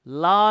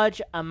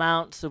 Large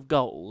amounts of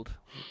gold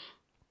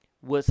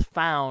was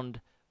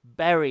found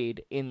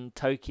buried in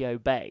Tokyo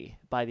Bay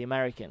by the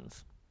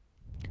Americans.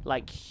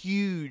 like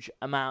huge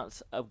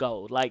amounts of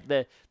gold, like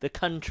the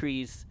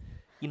country's,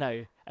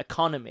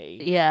 economy.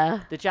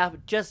 Yeah.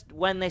 Just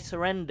when they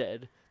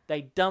surrendered,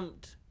 they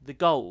dumped the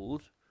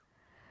gold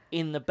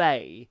in the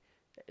bay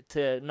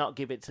to not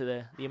give it to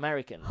the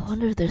Americans. I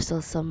wonder if there's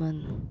still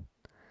someone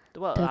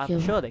Well, Tokyo.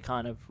 I'm sure they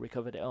kind of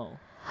recovered it all.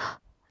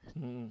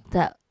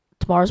 that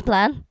tomorrow's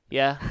plan.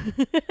 Yeah.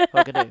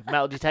 What can I do?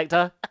 Metal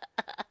detector.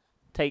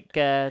 Take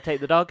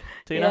the dog.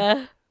 Tuna.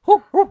 Yeah.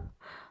 Whoo, whoo.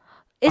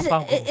 Is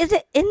Up, up, it is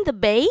it in the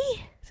bay?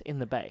 It's in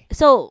the bay.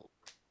 So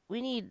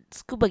we need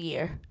scuba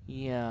gear.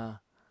 Yeah.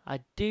 I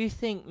do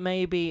think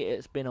maybe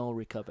it's been all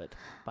recovered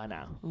by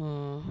now.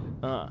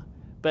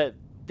 But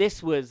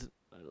this was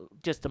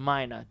just a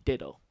minor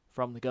diddle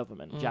from the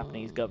government,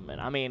 Japanese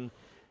government. I mean,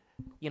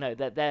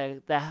 that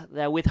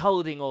they're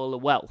withholding all the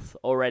wealth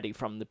already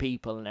from the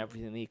people and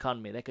everything, the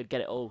economy. They could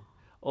get it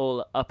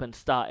all up and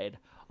started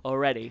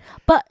already.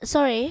 But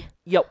sorry,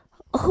 Yep.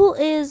 who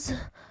is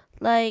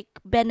like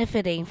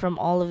benefiting from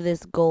all of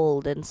this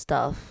gold and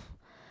stuff?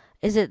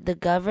 Is it the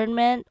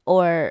government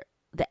or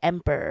the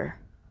emperor?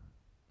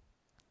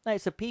 No,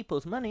 it's the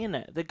people's money, isn't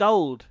it? The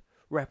gold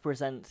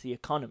represents the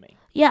economy.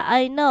 Yeah,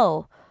 I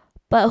know.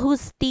 But who's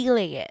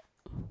stealing it?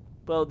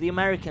 Well, the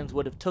Americans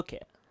would have took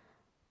it.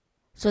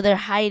 So they're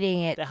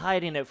hiding it They're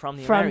hiding it from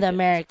the from Americans, the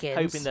Americans.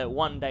 hoping that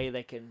one day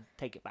they can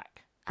take it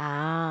back.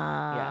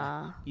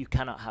 Ah. You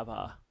cannot have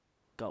our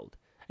gold.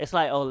 It's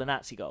like all the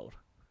Nazi gold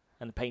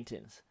and the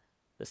paintings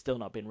that's still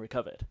not been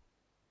recovered.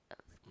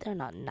 They're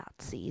not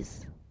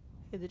Nazis.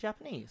 Yeah, the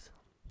Japanese.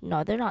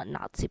 No, they're not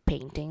Nazi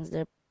paintings.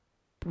 They're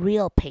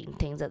real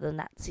paintings that the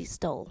Nazis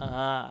stole.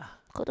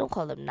 Don't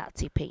call them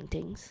Nazi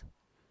paintings.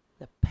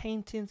 The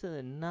paintings that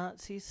the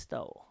Nazis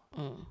stole.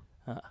 Mm.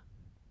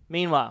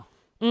 Meanwhile,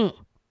 Mm.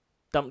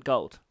 dumped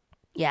gold.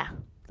 Yeah.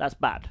 That's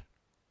bad.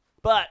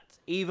 But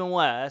even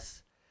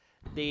worse,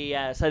 the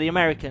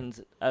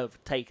Americans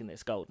have taken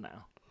this gold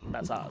now.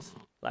 That's ours.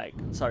 Like,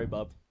 sorry,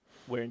 Bob,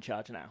 we're in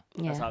charge now.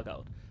 That's Yeah. our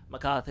gold.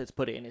 MacArthur's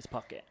put it in his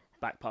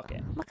back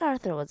pocket.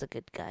 MacArthur was a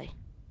good guy.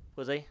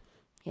 Was he?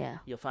 Yeah.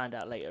 You'll find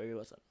out later he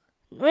wasn't.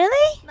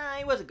 Really? Nah,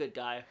 he was a good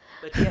guy,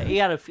 but he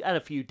had a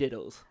few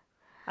diddles,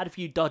 had a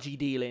few dodgy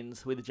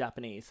dealings with the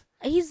Japanese,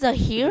 He's a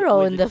hero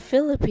with in the- the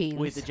Philippines.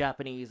 with the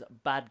Japanese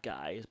bad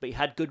guys, but he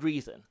had good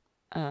reason.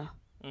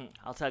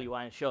 I'll tell you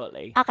why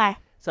shortly. Okay.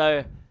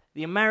 So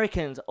the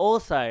Americans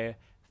also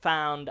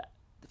found,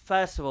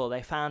 first of all,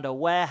 they found a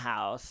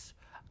warehouse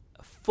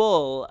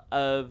full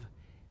of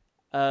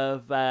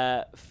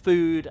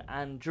food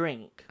and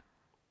drink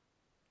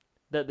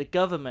that the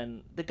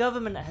government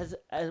has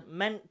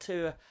meant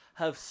to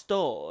have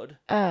stored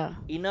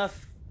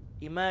enough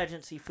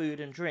emergency food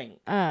and drink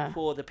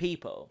for the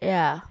people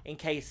Yeah. in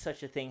case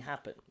such a thing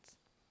happens,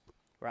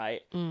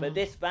 right? But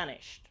this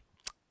vanished,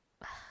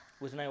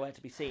 was nowhere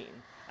to be seen,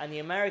 and the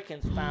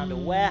Americans found a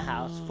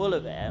warehouse full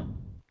of it,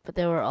 But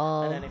they were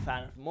all. and then they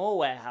found more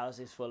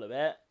warehouses full of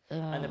it,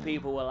 and the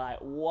people were like,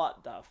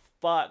 "What the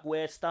fuck?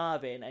 We're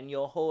starving, and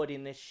you're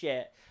hoarding this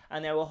shit."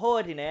 And they were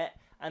hoarding it,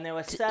 and they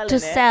were selling to it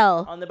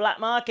sell. on the black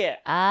market.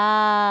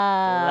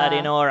 Ah.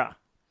 Bloody Nora.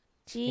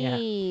 Yeah.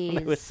 Jeez.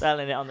 They were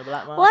selling it on the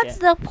black market. What's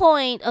the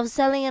point of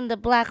selling in the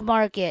black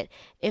market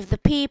if the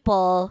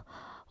people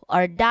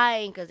are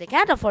dying because they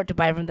can't afford to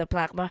buy from the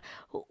black market?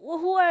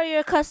 Who are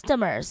your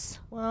customers?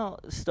 Well,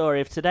 the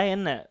story of today,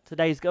 isn't it?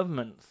 Today's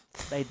governments.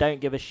 They don't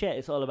give a shit.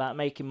 It's all about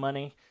making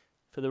money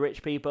for the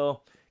rich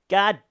people.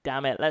 God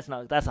damn it. That's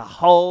a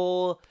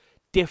whole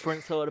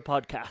different sort of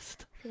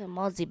podcast. I think a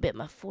Mozzie bit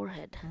my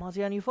forehead.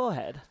 Mozzie on your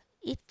forehead.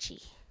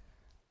 Itchy.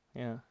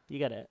 Yeah, you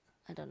get it.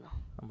 I don't know.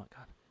 Oh my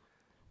god.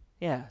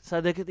 Yeah, so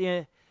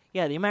the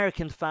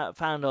Americans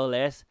found all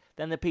this.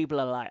 Then the people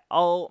are like,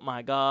 oh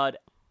my god,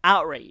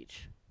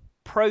 outrage,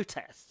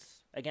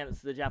 protests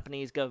against the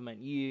Japanese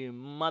government, you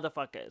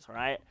motherfuckers,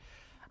 right?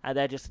 And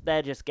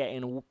they're just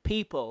getting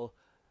people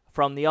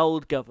from the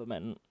old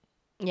government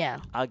Yeah.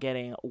 are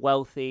getting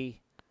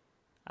wealthy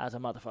as a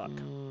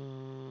motherfucker.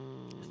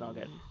 It's not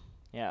good.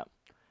 Yeah,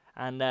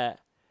 and I'm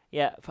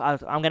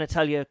going to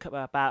tell you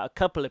about a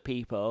couple of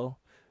people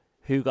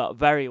who got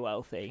very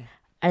wealthy.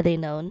 Are they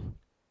known?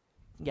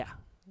 Yeah.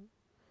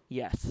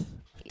 Yes.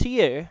 To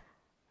you,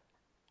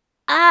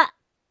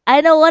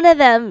 I know one of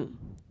them.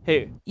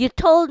 who? You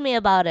told me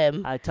about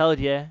him. I told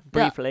you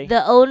briefly.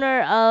 The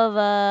owner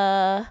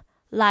of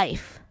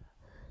Life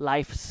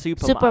Life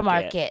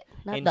Supermarket.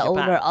 Not in the Japan.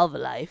 owner of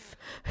Life.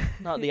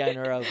 Not the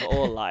owner of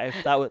all life.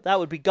 That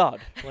would be God,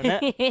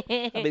 wouldn't it?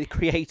 That'd be the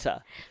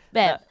creator.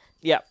 Babe,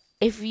 Yeah.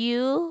 if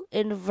you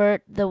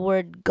invert the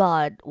word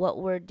God, what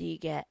word do you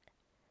get?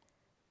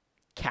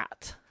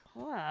 Cat.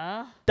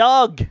 Aw,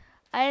 Dog.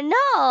 I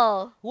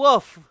know.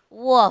 Woof.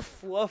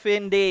 Woof. Woof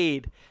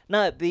indeed.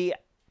 No,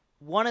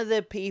 one of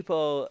the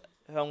people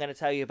who I'm going to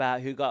tell you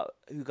about who got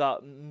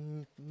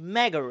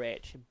mega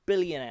rich,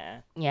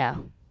 billionaire, Yeah.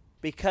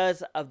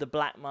 because of the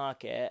black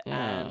market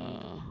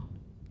and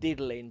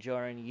diddling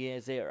during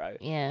year zero.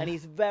 Yeah. And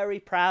he's very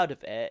proud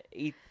of it.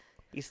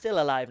 He's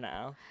still alive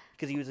now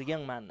because he was a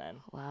young man then.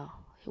 Wow.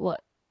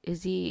 What?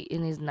 Is he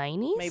in his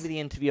 90s? Maybe the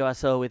interview I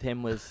saw with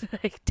him was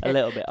like a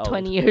little bit old.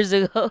 20 years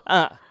ago.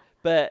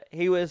 But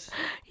he was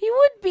He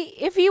would be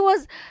if he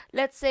was,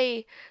 let's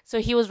say, so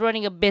he was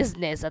running a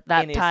business at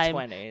that in time.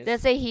 his 20s.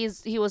 Let's say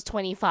he was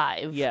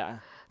 25. Yeah,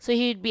 So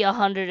he'd be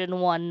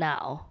 101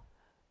 now.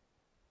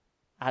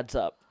 adds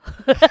up.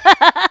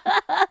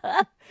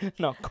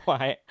 Not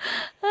quite.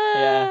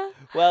 Yeah.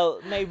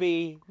 Well,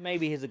 maybe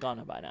he's a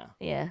goner by now.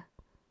 Yeah.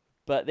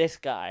 But this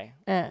guy,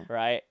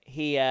 right?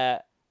 He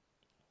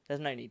there's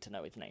no need to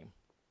know his name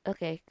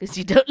Okay, because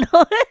you don't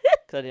know it.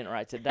 because I didn't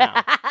write it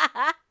down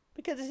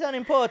because it's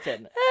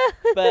unimportant.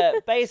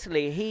 But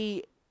basically,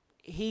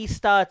 he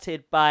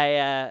started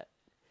by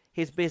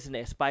his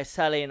business by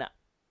selling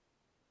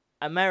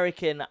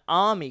American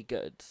army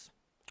goods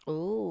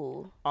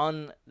Ooh.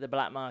 on the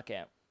black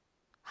market.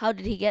 How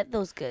did he get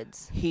those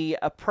goods? He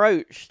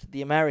approached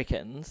the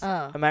Americans,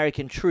 Oh.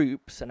 American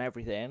troops and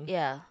everything,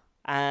 Yeah.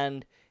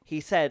 and he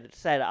said,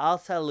 I'll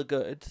sell the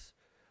goods,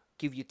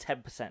 give you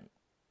 10%.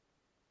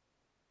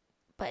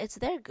 But it's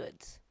their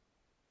goods.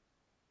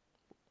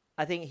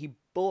 I think he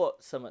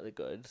bought some of the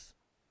goods.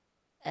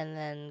 And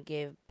then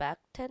gave back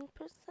 10%?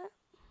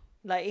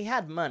 Like, he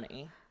had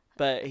money,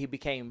 but he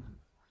became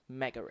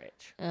mega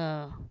rich.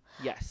 Oh.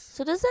 Yes.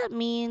 So does that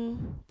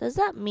mean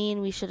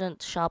we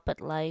shouldn't shop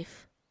at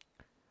Life?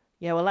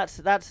 Yeah, well, that's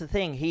the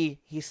thing. He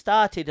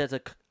started as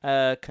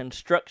a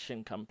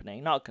construction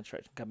company. Not a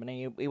construction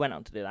company. He went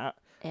on to do that.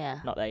 Yeah.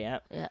 Not there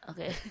yet. Yeah,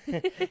 okay.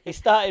 He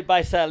started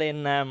by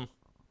selling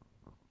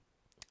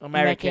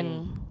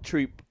American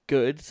troop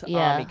goods,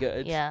 yeah, army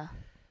goods. Yeah.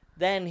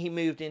 Then he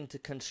moved into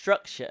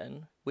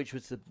construction, which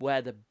was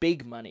where the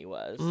big money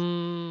was.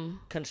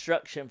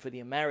 Construction for the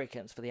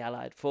Americans, for the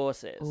Allied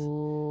forces.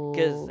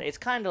 Because it's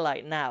kind of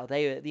like now,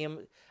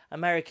 the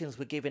Americans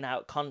were giving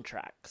out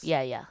contracts.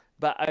 Yeah, yeah.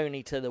 But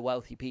only to the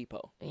wealthy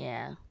people.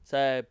 Yeah.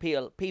 So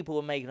people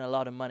were making a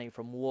lot of money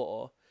from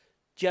war,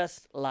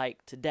 just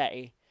like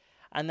today.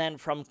 And then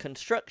from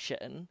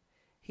construction,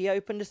 he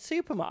opened a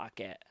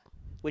supermarket,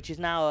 which is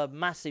now a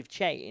massive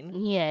chain.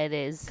 Yeah, it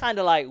is. Kind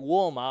of like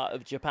Walmart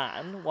of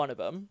Japan, one of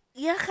them.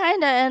 Yeah,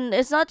 kind of. And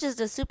it's not just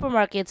a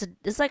supermarket.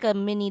 It's like a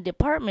mini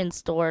department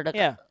store.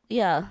 Yeah.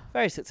 Yeah.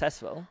 Very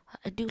successful.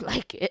 I do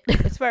like it.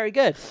 It's very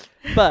good.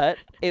 But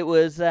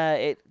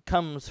it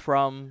comes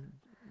from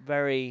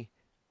very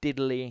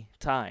diddly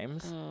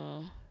times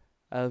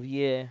of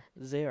year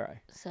 0.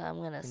 So I'm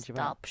going to in Japan.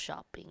 stop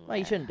shopping. Well,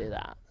 you shouldn't do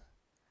that.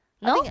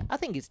 No? I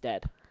think he's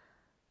dead.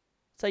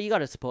 So you got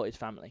to support his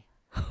family.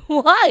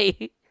 Why?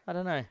 I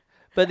don't know.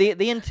 But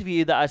the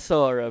interview that I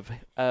saw of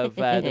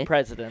the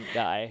president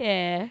guy,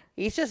 Yeah.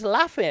 he's just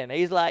laughing.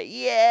 He's like,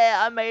 "Yeah,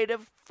 I made a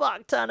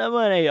fuck ton of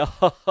money."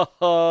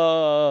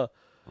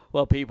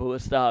 Well, people were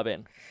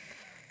starving.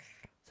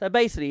 So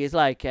basically, he's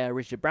like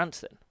Richard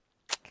Branson.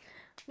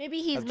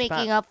 Maybe he's Of making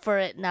Japan. up for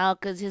it now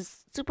because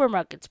his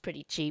supermarket's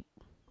pretty cheap.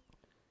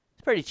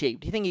 It's pretty cheap.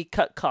 Do you think he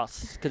cut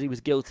costs because he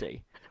was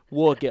guilty?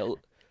 War guilt.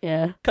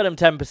 Yeah. Cut him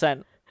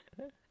 10%.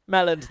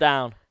 Melons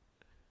down.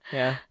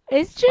 Yeah.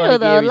 It's true, Only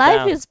though. Gary's Life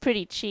down. is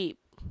pretty cheap.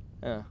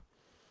 Yeah.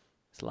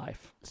 It's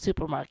life.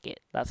 Supermarket.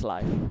 That's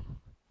life.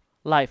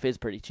 Life is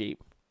pretty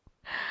cheap.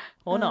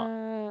 Or not.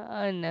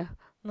 I know.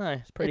 No,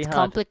 it's pretty It's hard.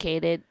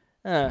 complicated.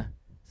 So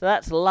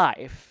that's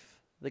Life,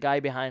 the guy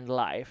behind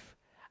Life.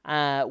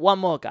 One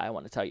more guy I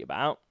want to tell you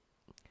about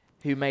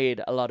who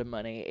made a lot of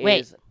money is...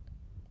 Wait.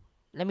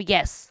 Let me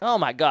guess. Oh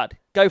my god,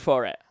 go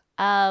for it.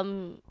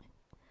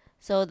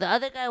 So the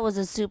other guy was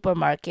a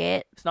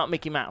supermarket. It's not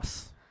Mickey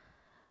Mouse.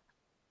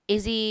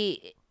 Does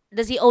he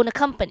own a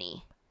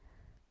company?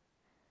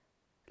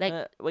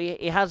 Like, Well,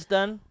 he has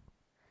done,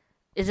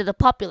 is it a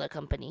popular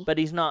company? but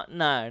he's not...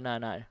 No.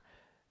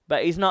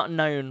 But he's not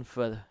known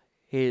for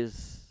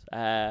his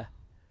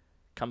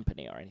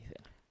company or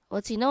anything.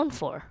 What's he known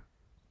for?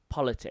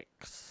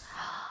 Politics.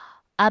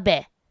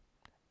 Abe.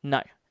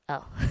 No.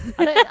 Oh.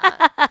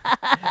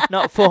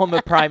 Not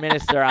former Prime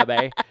Minister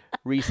Abe,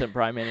 recent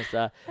Prime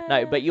Minister.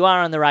 No, but you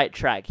are on the right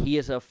track. He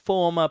is a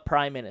former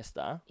Prime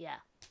Minister. Yeah.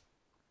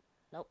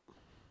 Nope.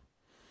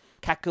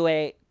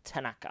 Kakue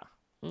Tanaka.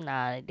 Not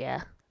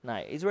idea. No,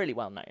 he's really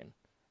well known,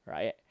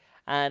 right?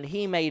 And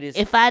he made his...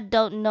 If I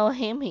don't know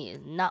him, he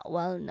is not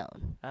well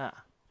known.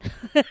 Ah.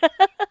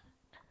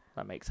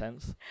 That makes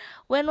sense.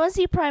 When was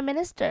he prime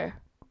minister?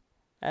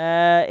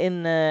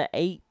 In the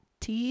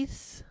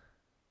 80s?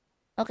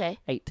 Okay.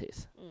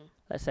 80s.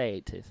 Let's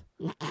say 80s.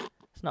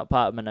 It's not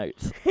part of my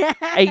notes.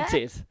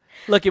 80s.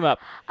 Look him up.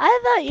 I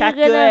thought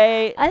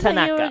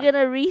you were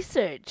gonna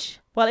research.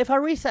 Well, if I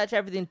research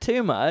everything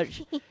too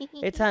much,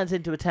 it turns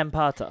into a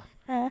 10-parter.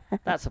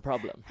 That's a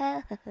problem.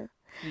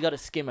 You got to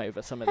skim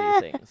over some of these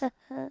things.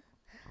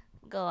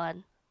 Go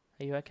on.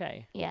 Are you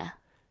okay? Yeah. You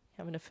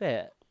having a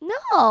fit?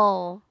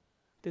 No.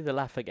 Do the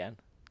laugh again.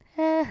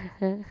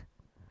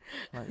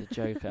 Like the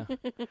Joker.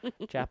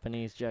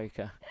 Japanese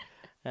Joker.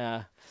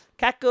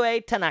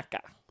 Kakue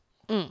Tanaka.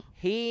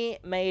 He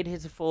made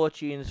his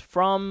fortunes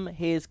from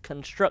his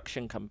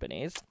construction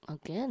companies,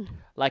 Again.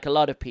 like a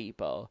lot of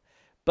people.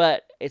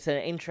 But it's an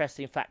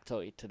interesting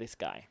factoid to this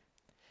guy.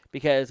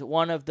 because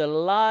one of the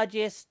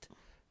largest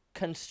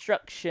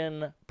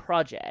construction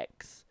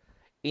projects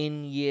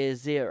in year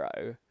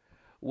zero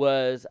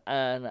was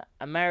an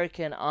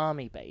American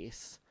army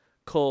base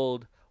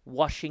called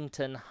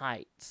Washington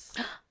Heights.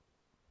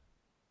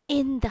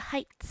 In the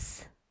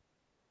Heights.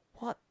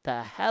 What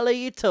the hell are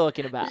you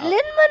talking about?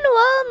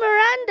 Lin-Manuel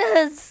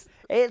Miranda's.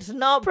 It's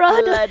not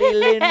Product. bloody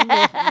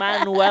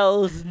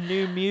Lin-Manuel's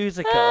new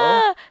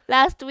musical.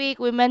 Last week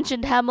we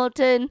mentioned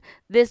Hamilton.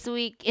 This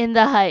week In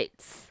the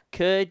Heights.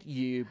 Could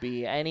you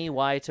be any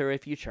whiter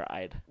if you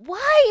tried?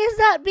 Why is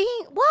that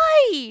being...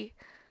 Why?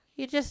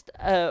 You're just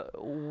a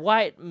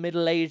white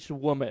middle-aged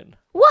woman,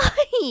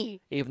 Why?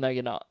 even though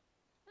you're not.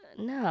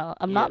 No,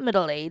 I'm Yeah. not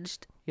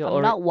middle-aged. You're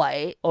I'm not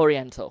white.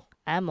 Oriental.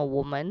 I'm a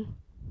woman.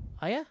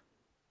 Are you?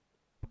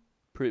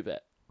 Prove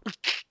it.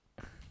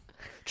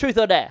 Truth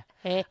or dare?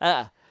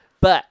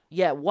 But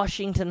yeah,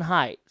 Washington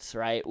Heights,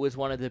 right, was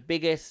one of the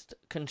biggest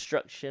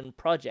construction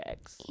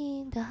projects.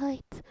 In the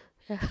Heights.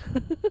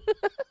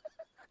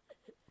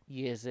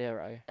 Year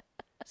zero.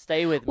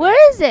 Stay with me.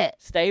 Where is it?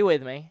 Stay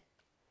with me.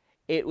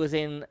 It was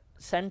in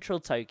central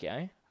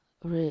Tokyo,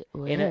 Where?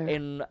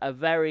 in a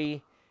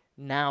very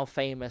now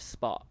famous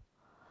spot.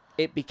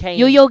 It became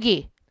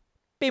Yoyogi.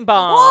 Bing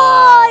bong.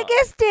 Oh, I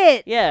guessed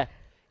it.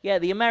 Yeah,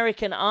 the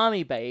American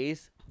Army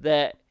base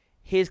that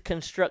his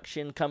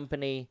construction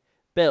company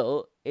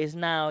built is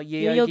now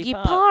Yoyogi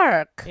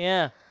Park.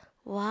 Yeah,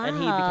 Wow. and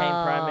he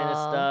became prime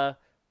minister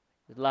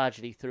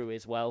largely through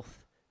his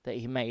wealth that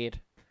he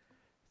made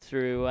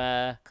through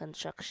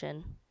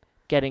Construction.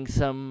 getting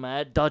some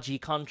dodgy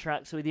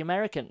contracts with the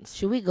Americans.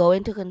 Should we go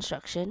into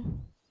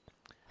construction?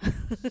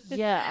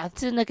 Yeah,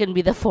 Soon I can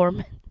be the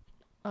foreman.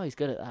 oh, he's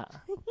good at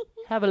that.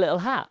 Have a little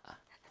hat.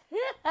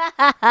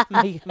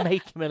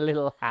 make him a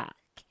little hat.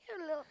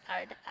 A little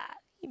hard hat.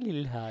 A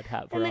little hard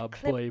hat for And our a boy.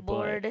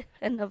 clipboard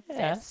and a Yeah.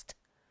 vest.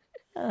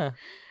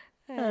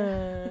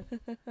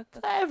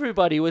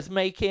 Everybody was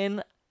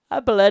making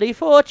a bloody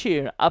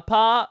fortune,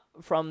 apart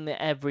from the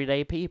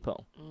everyday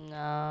people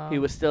No.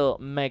 who were still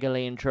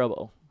megally in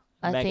trouble.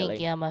 I Megally.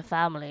 think, yeah, my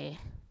family.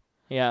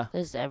 Yeah,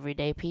 There's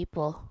everyday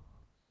people.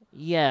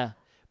 yeah,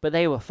 but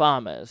they were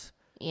farmers,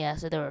 Yeah,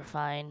 so they were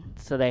fine.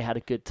 so they had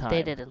a good time.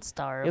 They didn't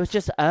starve. It was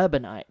just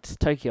urbanites,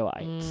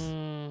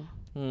 Tokyoites.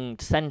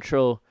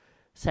 Central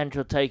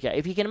Tokyo.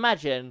 If you can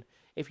imagine,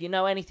 if you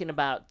know anything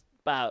about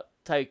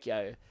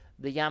Tokyo,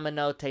 the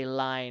Yamanote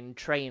line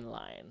train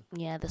line,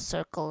 Yeah, the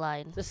circle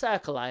line. the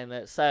circle line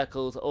that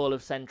circles all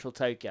of central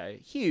Tokyo,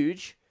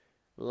 huge,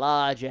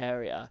 large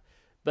area,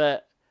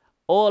 but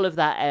all of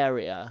that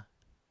area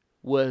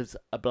was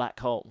a black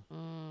hole,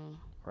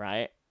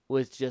 right?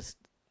 Was just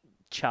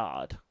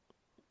charred.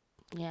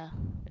 Yeah.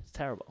 It's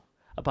terrible.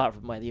 Apart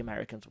from where the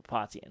Americans were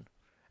partying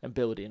and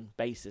building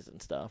bases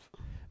and stuff.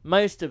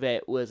 Most of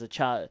it was a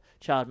charred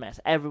mess.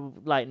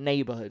 Like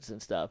neighborhoods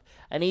and stuff.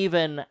 And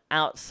even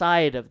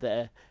outside of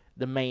the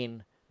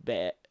main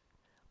bit,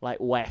 like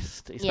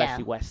west,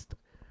 especially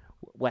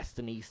west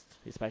and east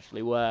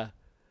especially, were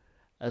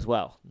as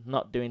well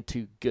not doing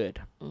too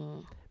good.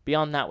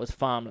 Beyond that was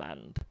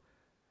farmland,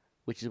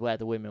 which is where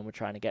the women were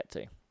trying to get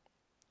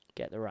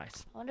the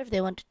rice. I wonder if they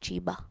went to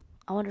Chiba.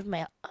 I wonder if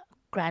my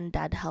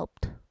granddad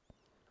helped.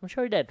 I'm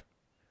sure he did.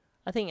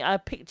 I think I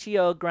picture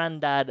your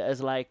granddad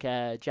as like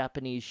a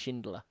Japanese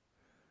Schindler.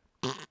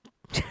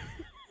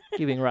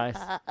 Giving rice.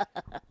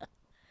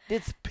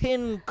 This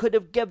pin could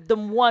have given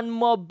them one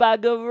more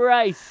bag of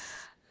rice.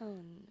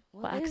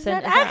 What accent is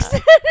that is that?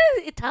 accent?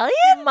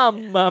 Italian?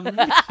 Mamma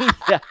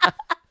mia.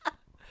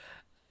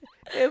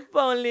 If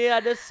only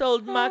I'd have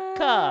sold my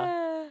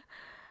car.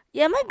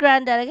 Yeah, my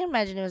granddad, I can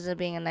imagine he was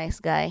being a nice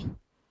guy.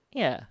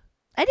 Yeah.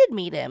 I did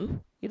meet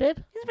him. You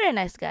did? He's a very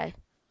nice guy.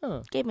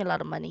 Oh, Gave me a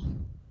lot of money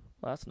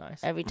well, that's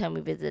nice. every time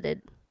we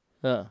visited.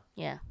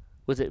 Yeah.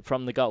 Was it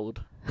from the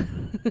gold?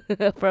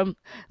 From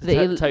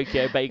the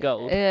Tokyo Bay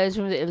Gold? it's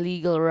from the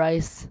illegal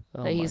rice Oh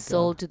that my he God.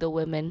 sold to the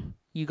women.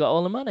 You got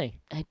all the money?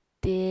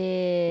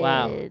 Did.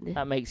 Wow.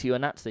 That makes you a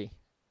Nazi.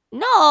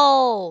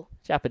 No!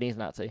 Japanese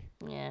Nazi.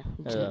 Yeah.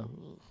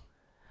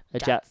 A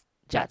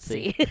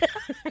Jatsi.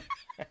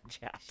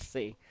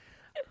 Jatsi.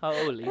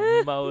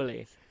 Holy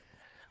moly.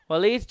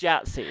 Well, these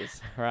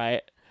Jatsis,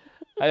 right?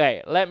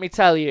 Okay, let me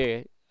tell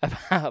you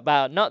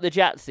about not the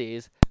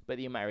Jatsis, but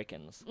the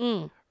Americans,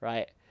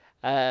 right?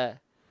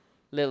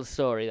 Little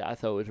story that I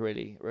thought was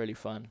really, really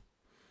fun.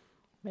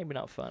 Maybe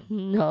not fun.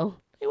 No.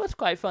 It was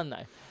quite fun,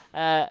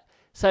 though.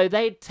 So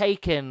they'd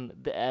taken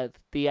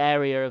the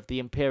area of the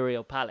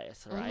Imperial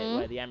Palace, right,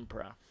 where the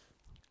Emperor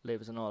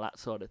lives and all that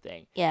sort of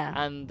thing. Yeah.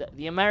 And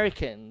the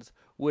Americans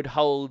would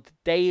hold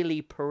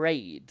daily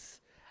parades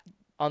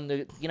on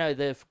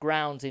the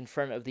grounds in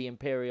front of the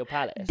Imperial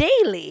Palace.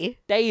 Daily?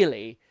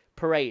 Daily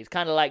parades,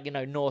 kind of like,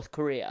 North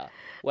Korea,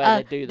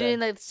 where they do doing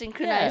the like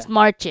synchronized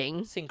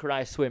marching.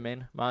 synchronized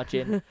swimming,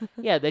 marching.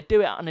 Yeah, they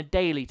do it on a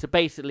daily to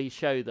basically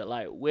show that,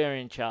 like, we're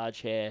in charge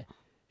here,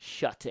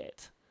 shut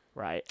it,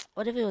 right?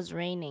 What if it was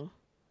raining?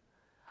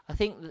 I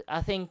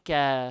think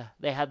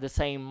they had the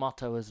same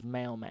motto as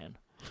mailmen.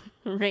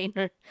 rain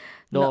or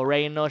Nor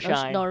rain nor no,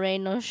 shine. no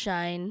rain, no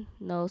shine,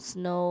 no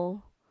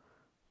snow,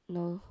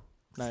 no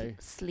No.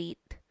 sleet.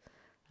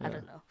 I Yeah.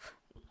 don't know.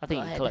 I think Go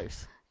you're ahead.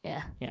 close.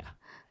 Yeah. Yeah,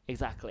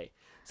 exactly.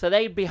 So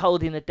they'd be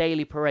holding the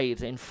daily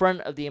parades in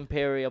front of the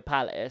imperial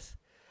palace,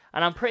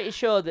 and I'm pretty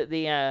sure that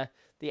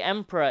the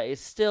emperor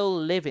is still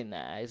living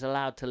there, is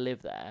allowed to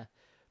live there,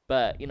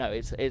 but you know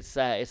it's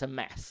a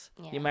mess.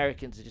 The Yeah.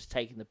 Americans are just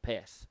taking the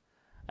piss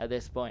at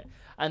this point,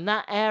 and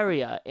that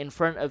area in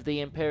front of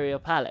the imperial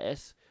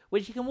palace,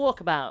 which you can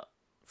walk about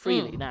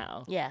freely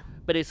now, Yeah.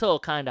 but it's all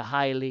kind of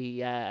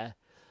highly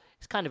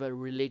it's kind of a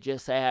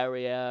religious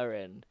area,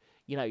 and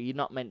you know you're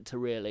not meant to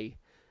really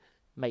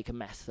make a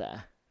mess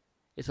there.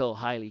 It's all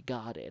highly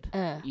guarded,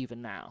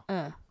 even now,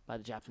 by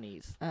the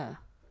Japanese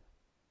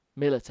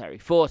military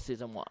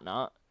forces and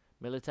whatnot.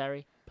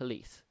 Military,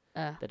 police.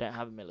 They don't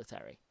have a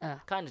military.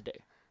 Kind of do.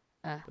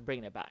 They're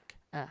bringing it back.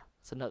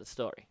 It's another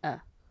story.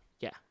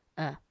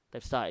 Yeah.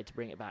 They've started to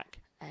bring it back.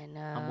 I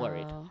know. I'm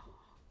worried.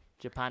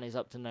 Japan is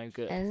up to no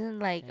good. Isn't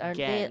like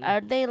Again.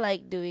 are they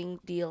like doing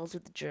deals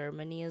with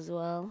Germany as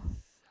well?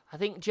 I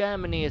think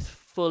Germany is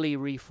fully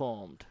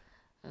reformed.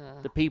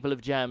 The people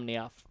of Germany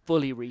are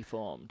fully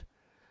reformed.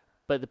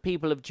 But the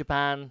people of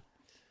Japan,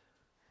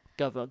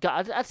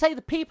 I'd say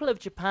the people of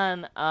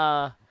Japan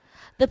are...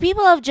 The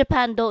people of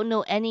Japan don't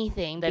know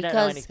anything They because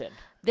don't know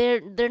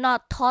anything. they're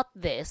not taught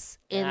this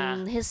in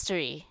Ah.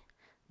 history.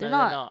 They're No,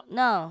 they're not. not.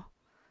 No.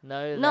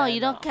 No, No, they're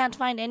you not. can't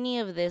find any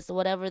of this.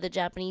 Whatever the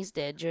Japanese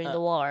did during the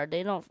war,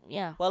 they don't.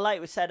 Yeah. Well,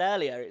 like we said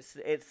earlier,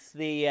 it's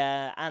the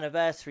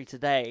anniversary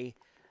today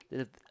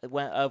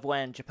of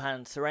when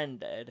Japan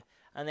surrendered,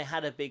 and they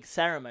had a big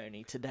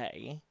ceremony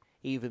today,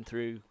 even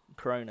through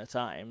Corona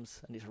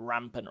times, and it's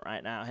rampant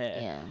right now here.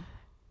 Yeah.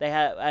 They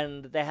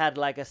had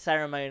like a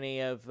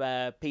ceremony of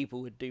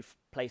people would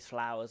place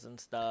flowers and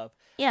stuff,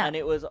 Yeah. and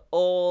it was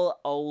all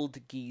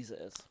old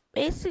geezers.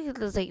 Basically, it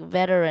was like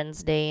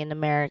Veterans Day in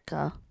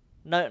America.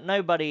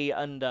 Nobody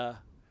under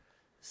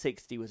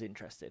 60 was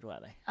interested, were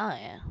they? Oh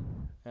yeah.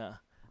 Yeah,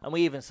 and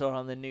we even saw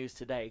on the news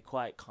today,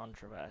 quite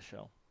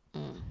controversial.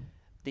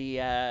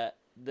 The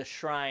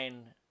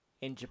shrine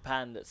in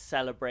Japan that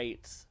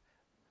celebrates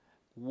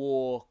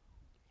war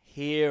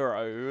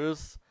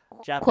heroes,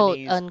 Quote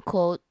Japanese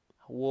unquote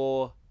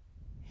war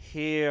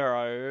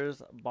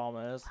heroes,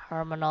 bombers.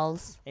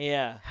 terminals.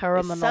 Yeah, it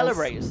Herminals.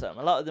 celebrates them.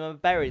 A lot of them are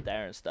buried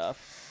there and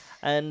stuff.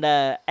 And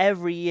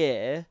every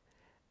year,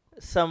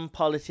 some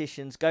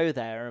politicians go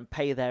there and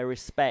pay their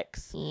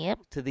respects Yep.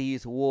 to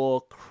these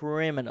war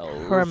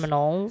criminals.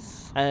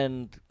 Criminals.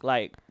 And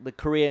like the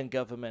Korean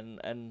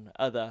government and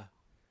other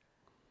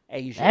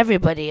Asian.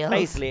 Everybody else.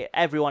 Basically,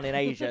 everyone in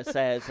Asia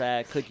says,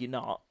 could you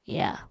not?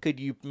 Yeah. Could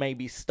you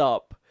maybe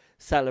stop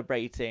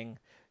celebrating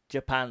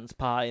Japan's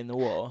part in the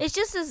war? It's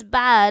just as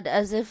bad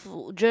as if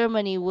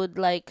Germany would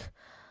like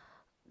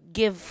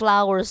give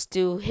flowers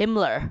to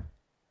Himmler.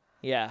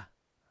 Yeah.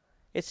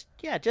 It's,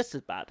 just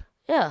as bad.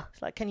 Yeah.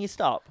 It's like, can you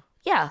stop?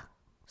 Yeah.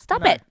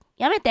 Stop No. it.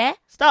 Yamete.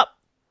 Stop!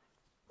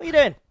 What are you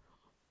doing?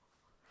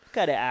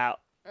 Cut it out.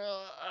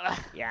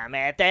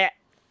 Yamete.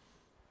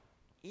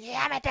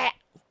 Yamete.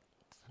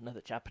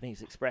 Another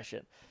Japanese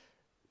expression.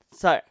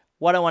 So,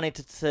 what I wanted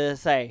to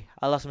say,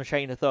 I lost my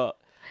train of thought.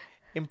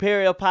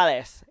 Imperial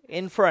Palace,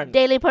 in front,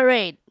 Daily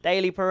parade.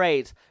 daily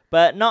parades.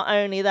 But not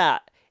only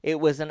that, it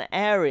was an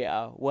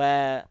area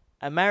where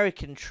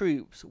American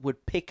troops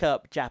would pick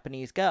up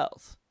Japanese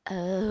girls.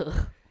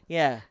 Oh.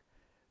 Yeah.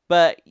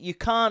 But you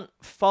can't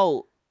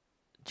fault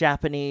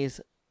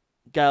Japanese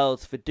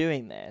girls for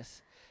doing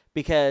this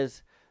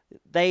because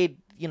they'd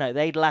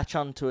latch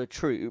onto a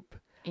troop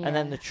and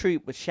then the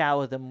troop would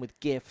shower them with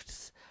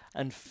gifts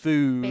and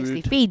food.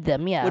 basically feed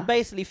them, yeah. Would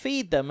basically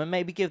feed them and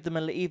maybe give them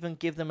a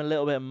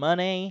little bit of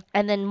money.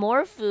 And then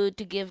more food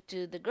to give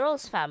to the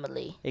girl's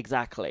family.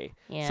 Exactly.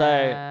 Yeah.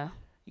 So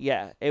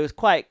yeah, it was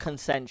quite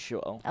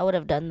consensual. I would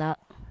have done that.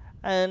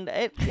 And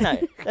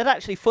there's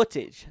actually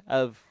footage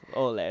of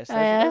all this.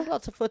 There's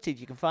lots of footage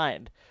you can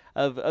find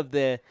of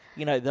the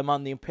them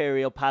on the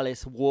Imperial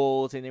Palace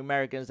walls, and the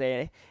Americans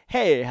saying,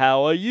 "Hey,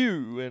 how are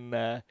you?"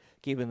 and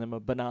giving them a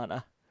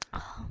banana.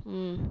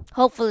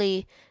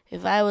 Hopefully,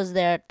 if I was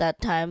there at that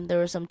time, there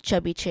were some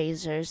chubby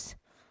chasers.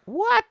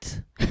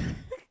 What?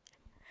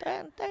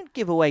 don't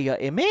give away your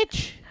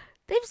image.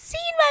 They've seen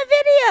my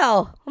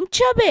video. I'm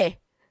chubby.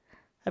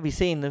 Have you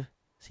seen the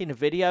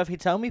video of He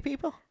Told Me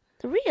people?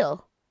 The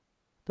real.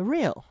 The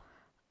real.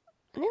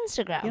 On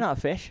Instagram. You're not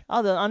a fish.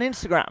 Oh, on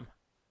Instagram.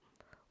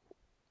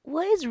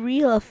 What is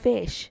real a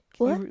fish?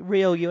 What?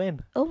 Reel you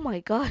in. Oh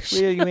my gosh.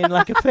 Reel you in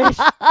like a fish.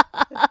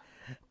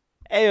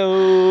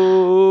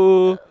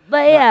 Ayo.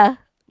 But yeah,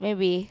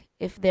 maybe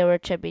if there were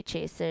chubby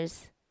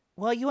chasers.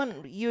 Well,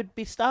 you'd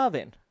be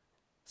starving,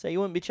 so you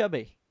wouldn't be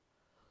chubby.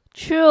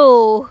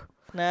 True.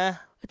 Nah,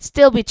 I'd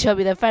still be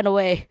chubby. Then find a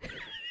way.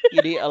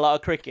 you'd eat a lot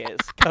of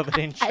crickets covered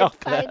in I'd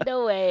chocolate. find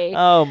a way.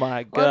 Oh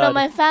my god. Well, no,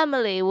 my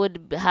family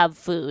would have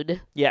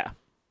food. Yeah.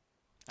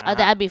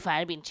 I'd be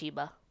fine. I'd be in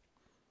Chiba.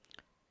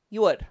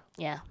 You would.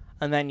 Yeah.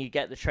 And then you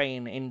get the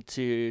train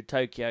into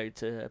Tokyo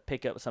to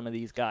pick up some of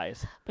these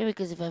guys. Maybe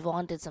because if I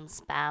wanted some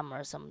spam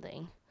or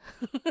something.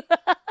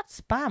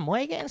 Spam? Where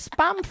are you getting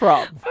spam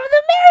from? From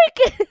the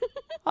American.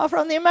 Oh,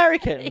 from the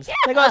Americans?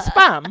 They got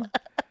spam?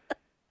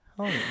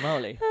 Holy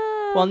moly.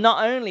 Well,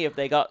 not only have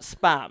they got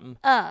spam,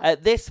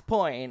 at this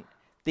point,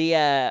 the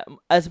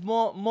as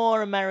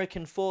more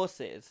American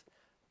forces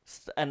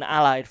and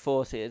allied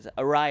forces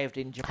arrived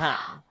in Japan.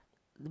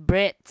 The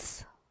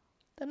Brits.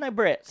 There are no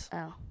Brits.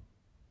 Oh.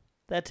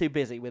 They're too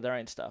busy with their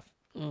own stuff.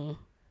 Mm.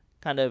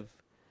 Kind of,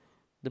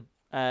 the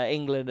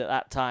England at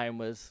that time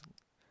was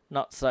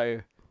not so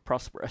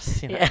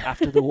prosperous,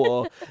 after the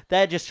war.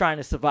 They're just trying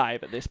to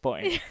survive at this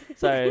point.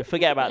 So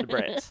forget about the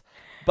Brits.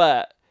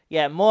 But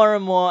yeah, more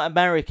and more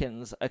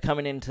Americans are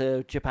coming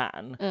into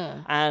Japan,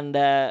 and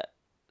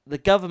the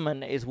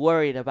government is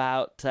worried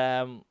about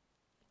the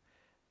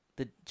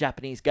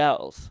Japanese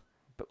girls,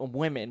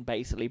 women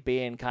basically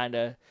being kind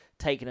of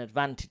taken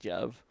advantage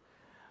of,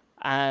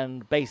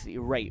 and basically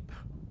rape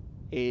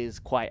is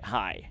quite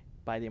high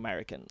by the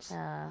Americans.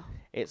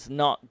 It's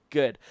not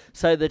good.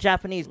 So the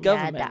Japanese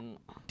government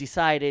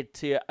decided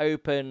to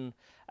open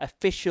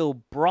official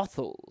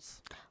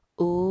brothels.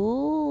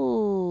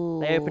 Ooh.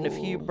 They opened a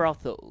few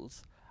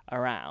brothels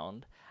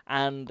around,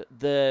 and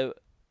the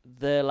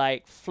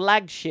like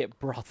flagship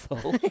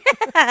brothel,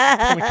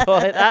 can we call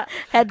it that?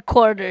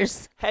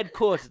 Headquarters.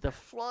 The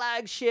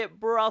flagship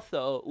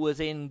brothel was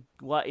in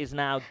what is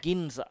now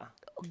Ginza.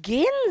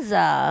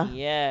 Ginza.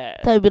 Yeah.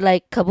 That would be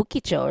like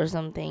Kabukicho or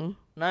something.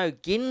 No,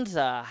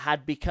 Ginza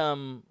had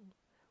become,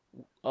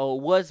 or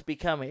was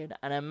becoming,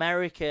 an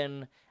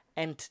American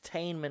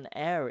entertainment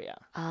area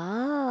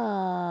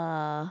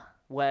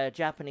where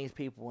Japanese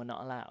people were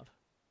not allowed.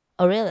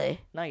 Oh,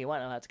 really? No, you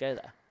weren't allowed to go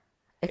there.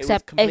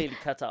 Except it was completely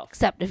cut off.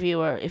 Except if you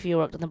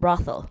worked in the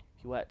brothel.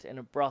 If you worked in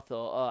a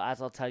brothel, or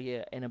as I'll tell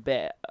you in a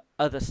bit,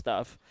 other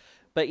stuff.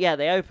 But yeah,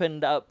 they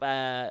opened up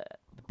the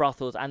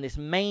brothels and this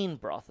main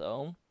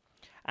brothel,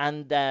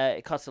 and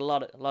it cost a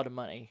lot of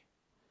money.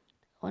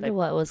 I wonder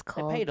what it was They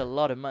called. paid a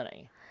lot of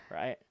money,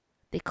 right?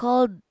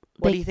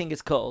 What do you think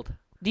it's called?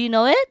 Do you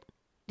know it?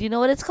 Do you know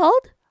what it's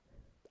called?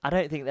 I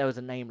don't think there was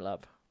a name,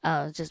 love.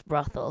 Oh, it's just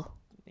brothel.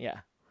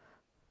 Yeah.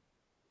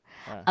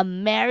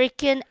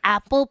 American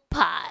apple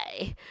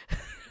pie.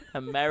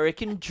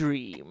 American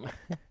Dream.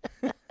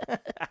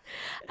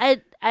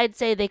 I'd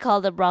say they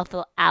call the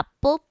brothel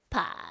apple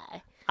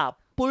pie.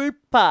 Apple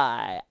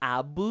pie.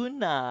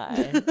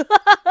 Abunai.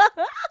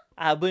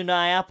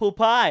 Abunai apple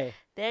pie.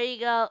 There you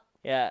go.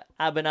 Yeah,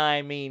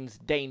 abunai means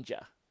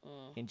danger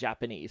in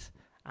Japanese.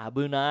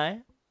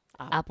 Abunai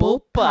Apple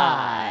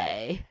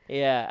pie.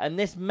 Yeah, and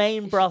this main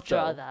You should brothel.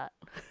 draw that.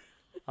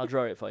 I'll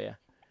draw it for you.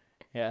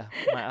 Yeah,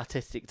 my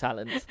artistic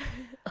talents.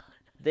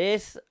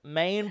 This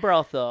main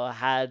brothel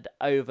had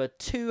over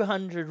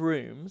 200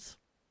 rooms.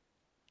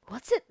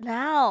 What's it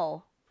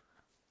now?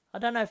 I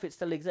don't know if it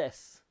still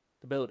exists,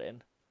 the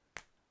building.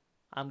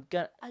 I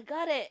got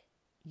it.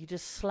 You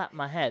just slapped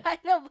my head. I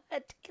know, but I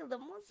had to kill the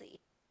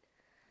muzzy.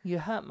 You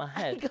hurt my I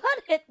head. got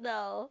it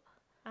though.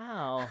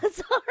 Ow.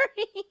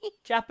 Sorry.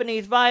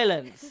 Japanese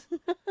violence.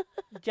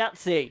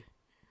 Jatsi.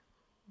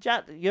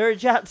 You're a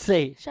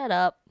Jatsi. Shut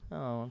up.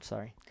 Oh, I'm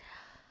sorry.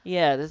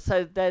 Yeah,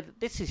 so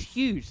this is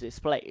huge, this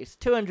place.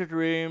 200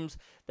 rooms.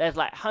 There's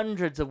like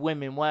hundreds of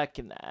women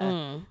working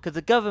there. Because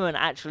the government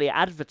actually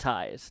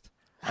advertised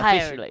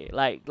officially.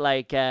 Like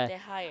They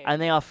hired.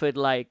 and they offered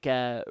like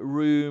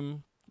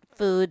room,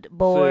 Food,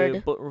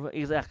 board.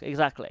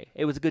 Exactly.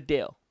 It was a good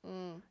deal.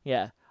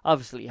 Yeah.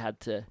 Obviously, you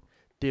had to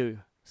do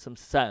some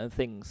certain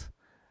things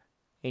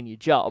in your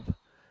job,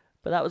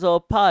 but that was all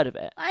part of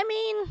it. I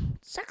mean,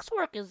 sex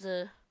work is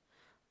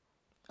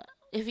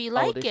if you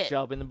like Oldest it.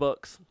 job in the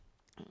books.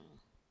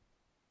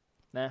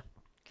 Nah,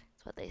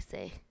 That's what they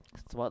say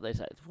that's what they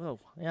said. Well,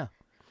 yeah.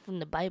 from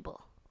the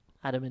Bible.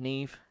 Adam and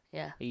Eve.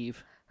 Yeah.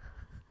 Eve.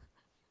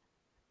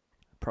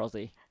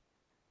 Prosy.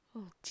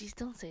 Oh, jeez,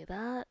 don't say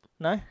that.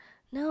 No?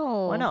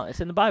 No. Why not? It's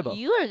in the Bible.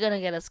 You are gonna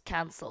get us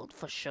cancelled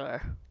for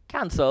sure.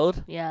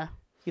 Cancelled? Yeah.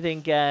 You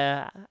think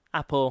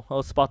Apple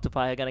or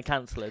Spotify are going to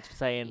cancel it for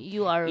saying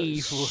You are.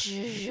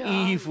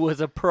 Eve was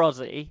a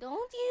prosy?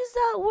 Don't use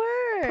that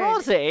word.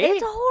 Prosy?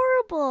 It's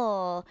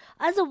horrible.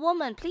 As a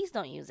woman, please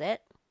don't use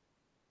it.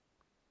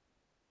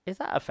 Is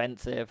that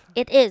offensive?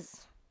 It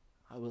is.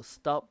 I will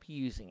stop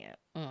using it.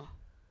 Mm.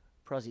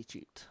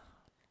 Prostitute.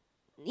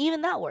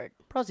 Even that word.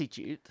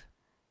 Prostitute?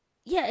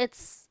 Yeah,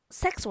 it's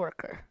sex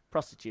worker.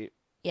 Prostitute.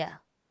 Yeah.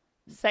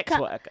 Sex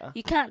worker.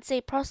 You can't say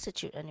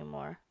prostitute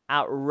anymore.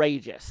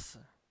 Outrageous.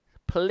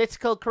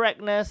 Political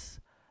correctness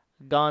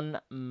gone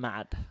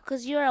mad.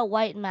 Because you're a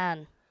white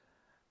man.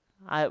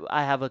 I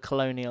have a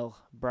colonial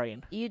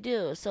brain. You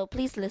do. So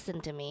please listen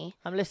to me.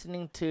 I'm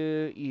listening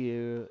to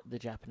you, the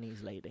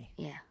Japanese lady.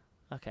 Yeah.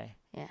 Okay.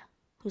 Yeah.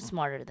 Who's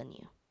smarter than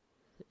you?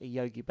 A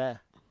Yogi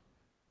Bear.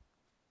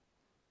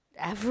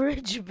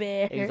 Average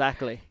bear.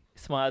 Exactly.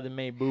 Smarter than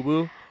me,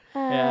 boo-boo.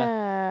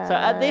 Yeah. So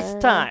at this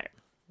time,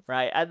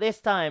 right,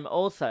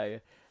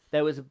 also,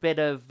 there was a bit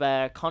of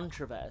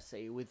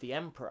controversy with the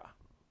emperor.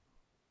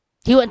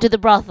 He went to the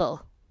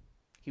brothel.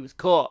 He was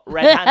caught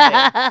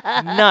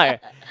red-handed. No,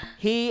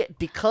 he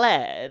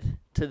declared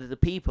to the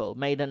people,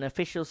 made an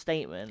official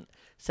statement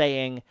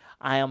saying,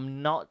 "I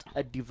am not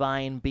a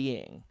divine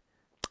being.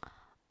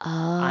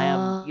 I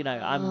am,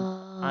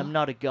 I'm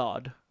not a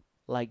god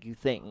like you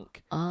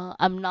think.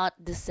 I'm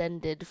not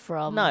descended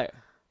from. No,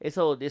 it's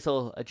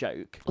all a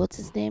joke. What's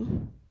his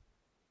name?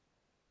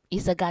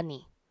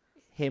 Isagani.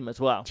 Him as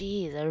well.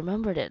 Jeez, I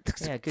remembered it.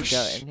 Yeah, good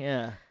going.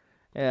 Yeah.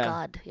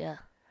 God, yeah.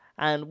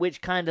 And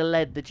which kind of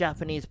led the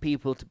Japanese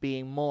people to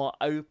being more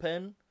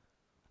open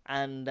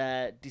and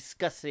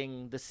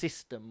discussing the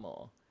system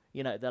more.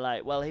 They're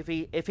like, well,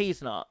 if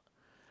he's not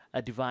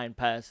a divine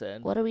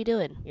person, What are we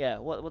doing? yeah,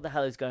 what the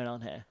hell is going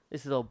on here?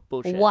 This is all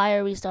bullshit. Why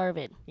are we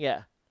starving?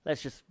 Yeah,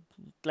 let's just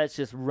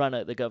run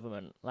at the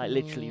government, like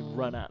literally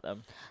run at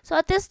them. So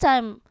at this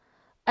time,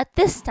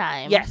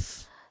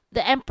 Yes.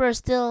 the emperor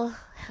still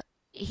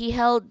he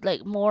held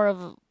like more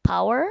of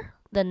power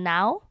than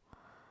now,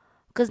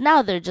 because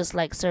now they're just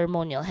like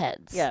ceremonial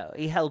heads. Yeah,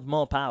 he held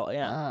more power.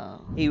 Yeah,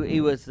 Oh.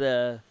 he was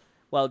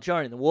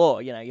during the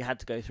war, you had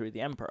to go through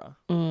the emperor.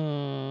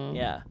 Mm.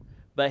 Yeah,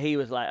 but he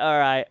was like, all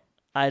right,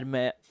 I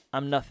admit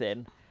I'm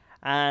nothing,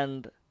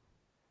 and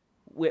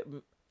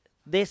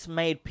this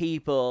made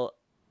people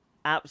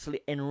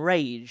absolutely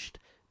enraged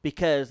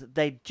because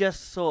they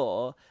just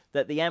saw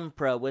that the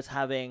emperor was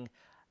having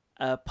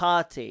a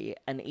party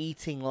and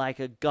eating like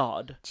a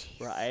god. Jeez.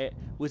 Right,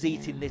 was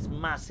eating this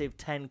massive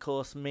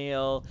 10-course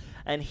meal,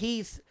 and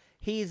he's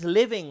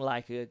living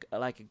like a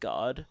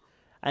god,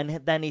 and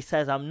then he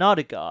says, I'm not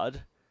a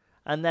god,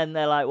 and then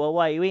they're like, well,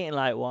 why are you eating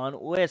like one?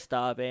 We're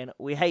starving,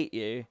 we hate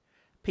you.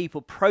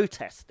 People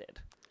protested.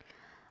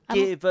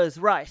 Give us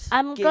rice.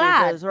 I'm Give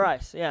glad. us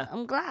rice. Yeah.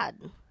 I'm glad.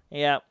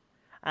 Yeah.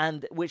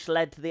 And which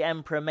led to the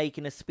emperor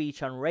making a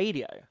speech on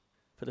radio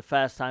for the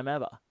first time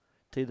ever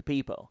to the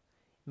people.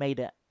 Made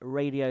a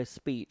radio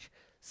speech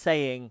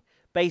saying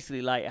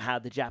basically like how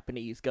the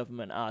Japanese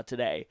government are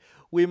today.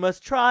 We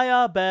must try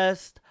our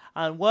best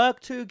and work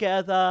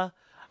together,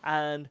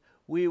 and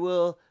we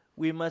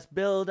must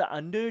build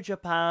a new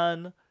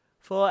Japan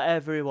for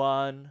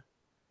everyone.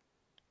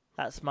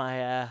 That's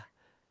my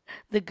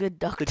The Good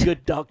Doctor. the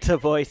Good Doctor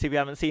voice, if you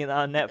haven't seen that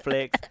on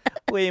Netflix.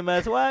 We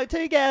must work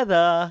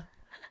together,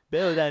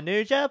 build a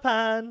new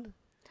Japan.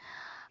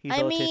 He's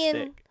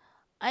autistic.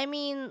 I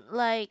mean,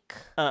 like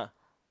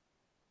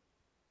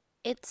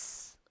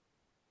it's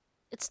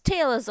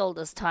tale as old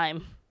as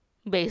time,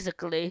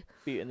 basically.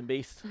 Beauty and the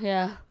Beast.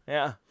 Yeah.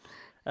 Yeah.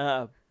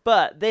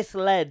 But this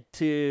led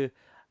to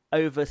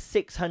over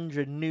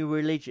 600 new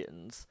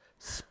religions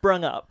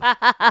sprung up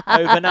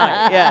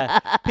overnight. Yeah.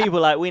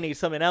 People like, we need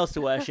something else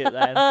to worship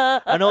then.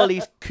 And all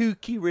these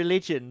kooky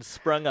religions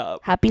sprung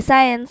up. Happy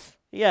science.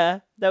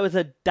 Yeah. There was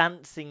a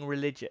dancing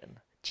religion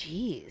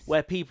Jeez.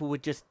 where people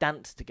would just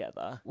dance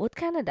together. What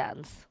kind of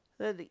dance?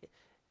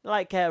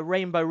 Like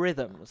Rainbow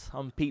Rhythms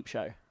on Peep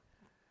Show.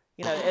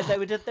 They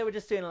were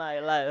just doing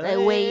like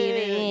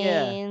waving.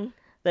 Yeah.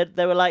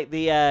 They were like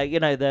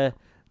the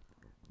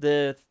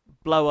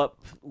blow up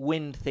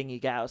wind thing you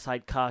get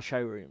outside car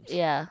showrooms.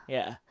 Yeah.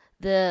 Yeah.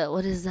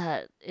 What is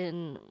that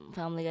in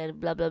Family Guy?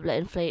 Blah blah blah.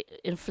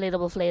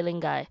 Inflatable flailing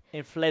guy.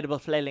 Inflatable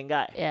flailing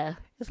guy. Yeah.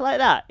 It's like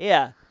that.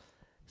 Yeah.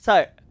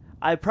 So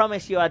I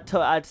promise you,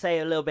 I'd say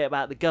a little bit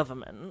about the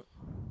government.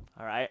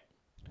 All right.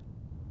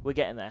 We're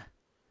getting there.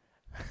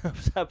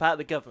 So about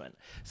the government.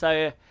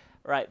 So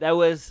right, there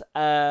was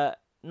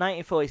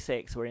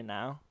 1946. We're in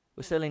now.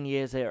 We're still in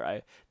year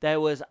zero. There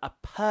was a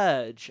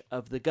purge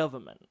of the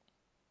government.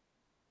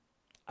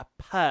 A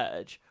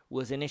purge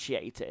was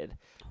initiated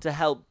to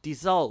help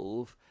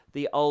dissolve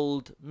the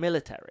old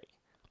military,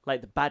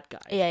 like the bad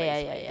guys,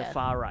 basically, the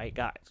far right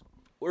guys.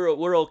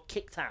 We're all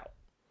kicked out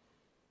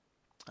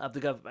of the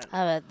government.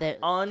 I bet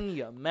On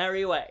your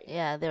merry way.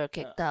 Yeah, they were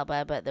kicked out, but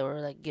I bet they were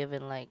like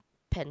given like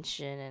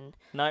pension and.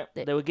 No,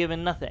 they were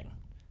given nothing.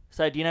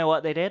 So do you know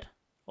what they did?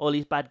 All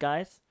these bad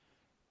guys?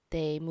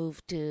 They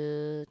moved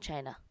to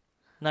China.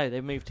 No,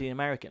 they moved to the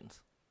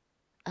Americans.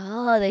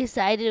 Oh, they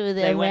sided with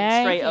the They Americans.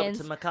 went straight up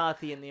to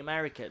McCarthy and the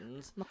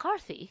Americans.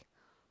 McCarthy.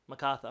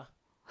 MacArthur.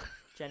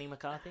 Jenny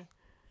McCarthy.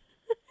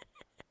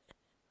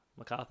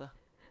 MacArthur.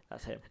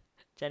 That's him.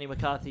 Jenny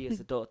McCarthy is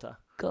the daughter.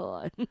 Go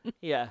on.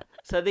 Yeah.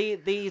 So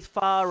these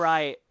far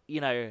right,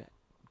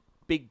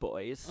 big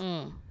boys,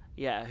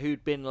 yeah,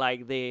 who'd been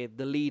like the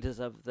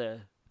leaders of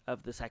the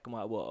Second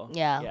World War.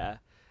 Yeah. Yeah.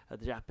 Of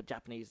the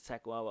Japanese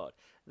Second World War.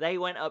 They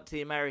went up to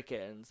the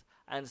Americans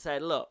and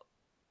said, look,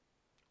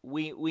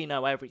 we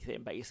know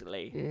everything,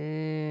 basically.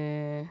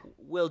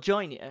 We'll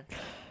join you,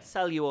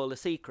 sell you all the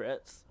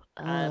secrets,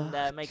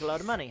 and make a lot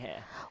of money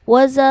here.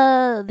 Was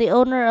the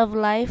owner of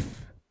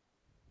Life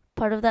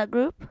part of that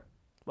group?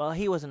 Well,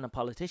 he wasn't a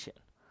politician.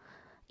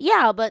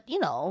 Yeah, but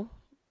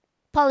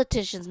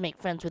politicians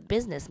make friends with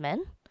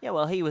businessmen. Yeah,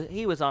 well,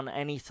 he was on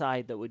any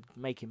side that would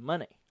make him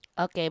money.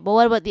 Okay, but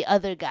what about the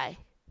other guy,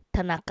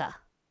 Tanaka?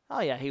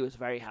 Oh yeah, he was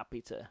very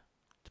happy to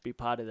be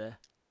part of the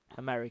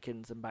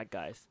Americans and bad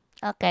guys.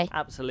 Okay.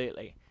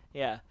 Absolutely,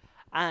 yeah.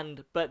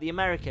 But the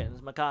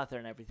Americans, MacArthur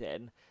and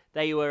everything,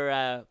 they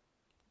were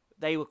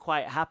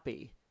quite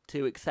happy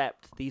to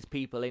accept these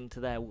people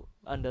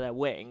under their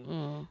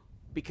wing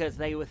because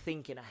they were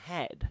thinking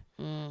ahead,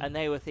 and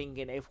they were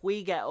thinking, if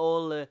we get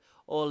all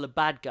the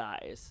bad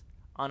guys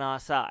on our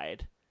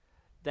side,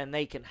 then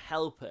they can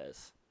help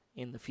us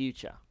in the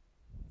future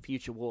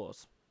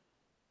wars.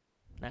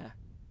 Nah,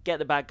 get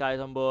the bad guys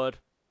on board.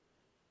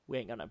 We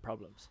ain't got no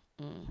problems.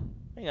 We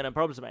ain't got no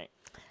problems, mate.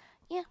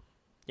 Yeah.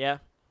 Yeah.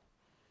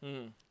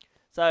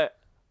 So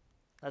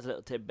that's a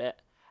little tidbit.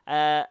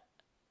 I'm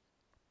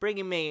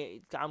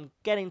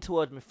getting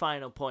towards my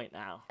final point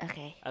now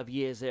Okay. of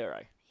Year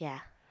Zero, Yeah.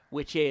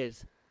 which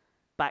is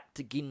back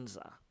to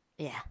Ginza.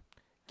 Yeah.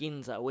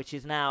 Ginza, which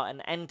is now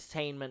an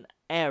entertainment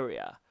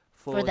area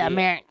For the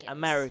Americans.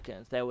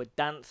 Americans. There were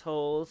dance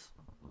halls,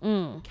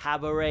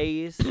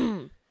 cabarets,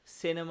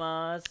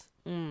 cinemas,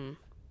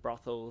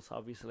 brothels,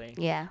 obviously.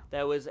 Yeah.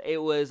 It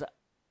was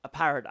a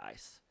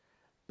paradise,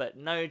 but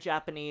no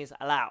Japanese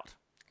allowed.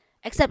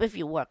 Except if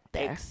you work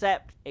there.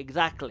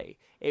 Exactly.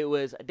 It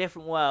was a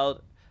different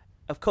world.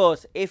 Of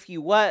course, if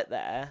you worked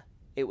there,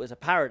 it was a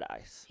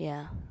paradise,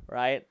 Yeah.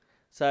 right?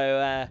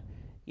 So,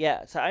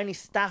 so only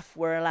staff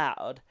were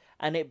allowed,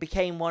 and it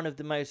became one of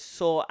the most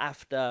sought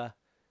after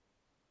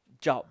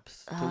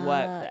jobs to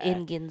work there.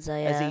 In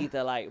Ginza, yeah. As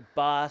either like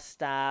bar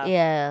staff,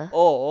 Yeah.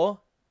 or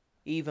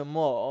even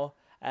more,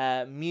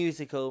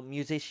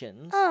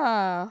 musicians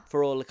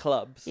for all the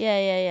clubs.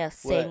 Yeah.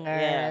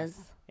 Singers.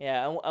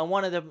 Yeah, and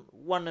one of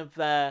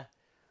the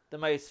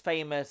most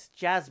famous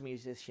jazz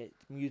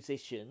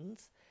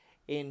musicians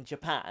in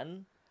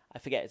Japan, I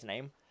forget his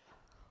name,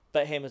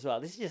 but him as well.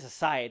 This is just a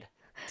side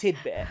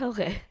tidbit.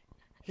 Okay.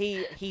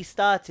 He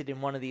started in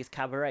one of these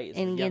cabarets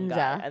In as a young Ginza.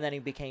 guy, and then he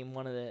became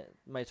one of the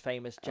most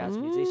famous jazz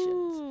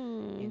musicians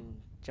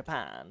in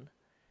Japan.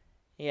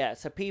 Yeah,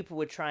 so people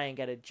would try and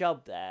get a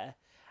job there,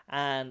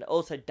 and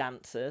also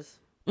dancers.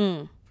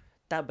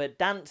 But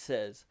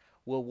dancers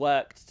were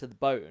worked to the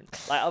bone.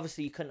 Like,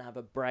 obviously, you couldn't have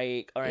a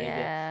break or anything.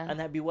 Yeah. And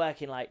they'd be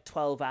working like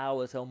 12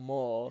 hours or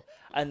more,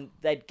 and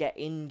they'd get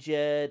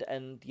injured,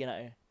 and,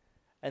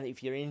 and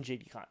if you're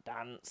injured, you can't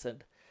dance,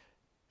 and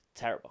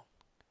terrible.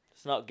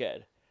 It's not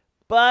good.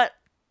 But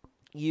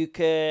you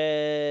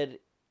could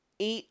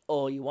eat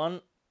all you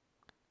want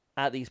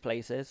at these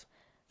places.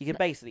 You can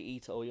basically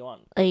eat all you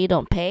want. You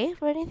don't pay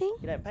for anything?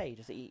 You don't pay, you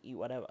just eat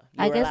whatever.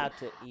 I You're guess- allowed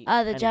to eat The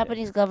anything.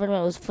 Japanese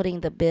government was footing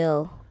the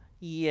bill.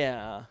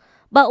 Yeah.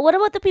 But what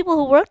about the people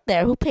who worked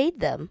there? Who paid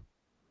them?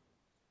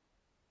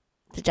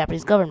 The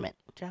Japanese government.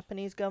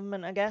 Japanese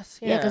government, I guess.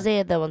 Yeah, because they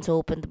are the ones who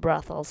opened the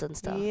brothels and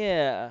stuff.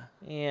 Yeah.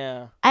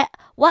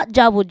 What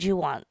job would you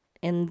want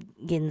in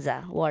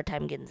Ginza,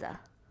 wartime Ginza?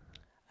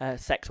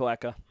 Sex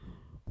worker.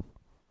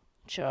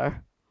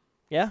 Sure.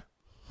 Yeah?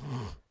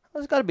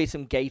 There's got to be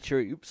some gay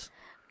troops.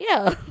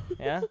 Yeah.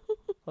 Yeah?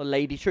 Or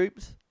lady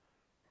troops.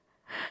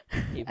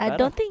 Even I better.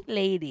 don't think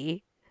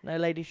lady. No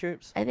lady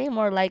troops? I think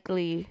more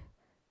likely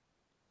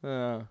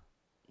Oh.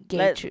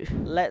 gay troop.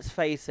 Let's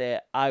face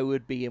it, I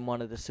would be in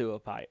one of the sewer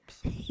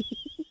pipes.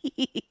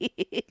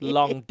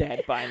 Long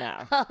dead by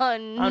now. Oh,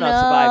 I'm not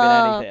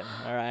surviving anything,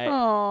 all right?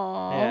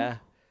 Aww. Yeah.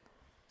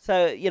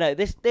 So,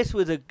 this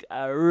was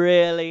a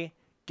really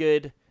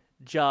good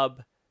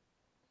job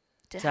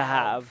to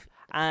have.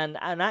 And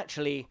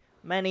actually,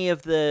 many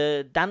of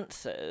the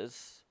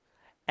dancers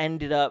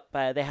ended up,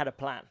 they had a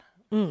plan.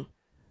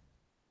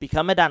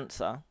 Become a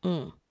dancer,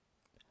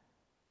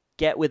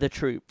 get with a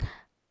troupe,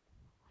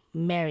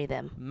 Marry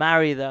them.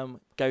 marry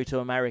them, go to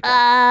America.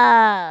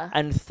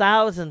 And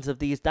thousands of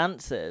these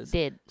dancers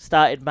Did.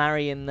 started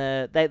marrying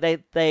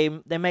they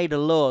made a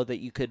law that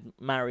you could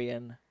marry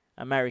an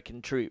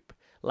American troupe.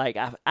 Like,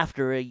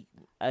 after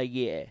a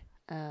year,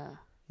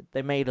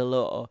 they made a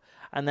law,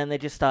 and then they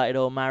just started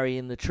all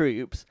marrying the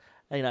troops.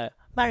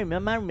 Marry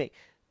me,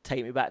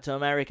 take me back to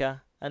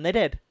America. And they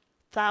did.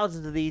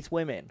 Thousands of these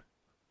women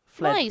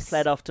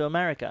fled off to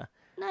America.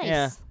 Nice.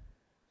 Yeah.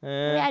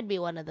 Maybe I'd be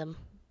one of them.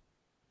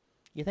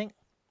 You think?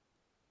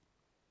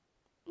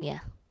 Yeah.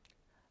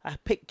 I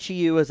picture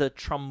you as a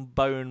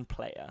trombone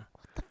player.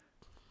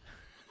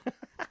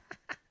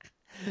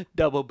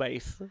 Double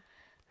bass.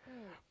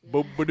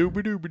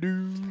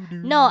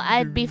 No,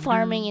 I'd be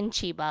farming in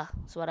Chiba.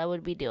 That's what I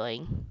would be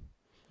doing.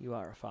 You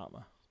are a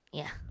farmer.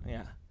 Yeah.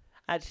 Yeah.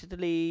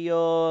 Actually,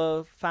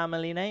 your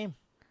family name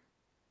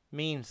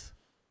means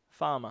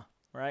farmer,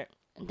 right?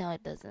 No,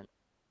 it doesn't.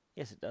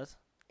 Yes, it does.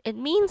 It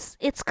means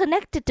it's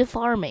connected to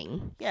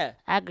farming, Yeah.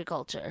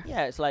 agriculture.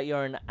 Yeah, it's like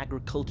you're an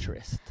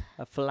agriculturist,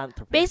 a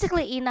philanthropist.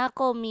 Basically,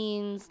 inako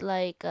means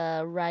like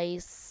a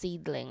rice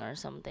seedling or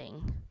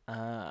something.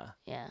 Ah,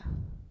 Yeah.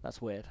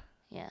 that's weird.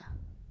 Yeah.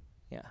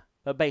 Yeah.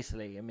 But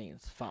basically, it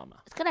means farmer.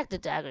 It's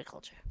connected to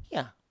agriculture.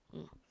 Yeah.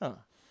 Oh.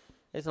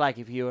 It's like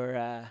if you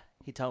were,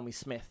 he told me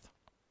Smith.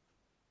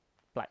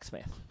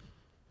 Blacksmith.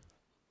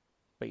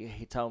 But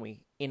he told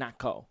me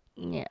Inako.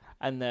 Yeah.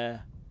 And the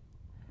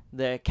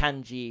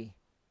kanji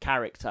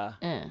character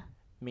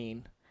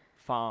mean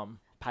farm,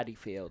 paddy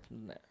field,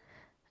 isn't it?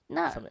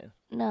 No. Something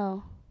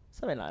No.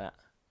 like that.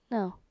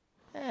 No.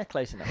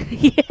 Close enough.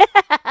 Yeah.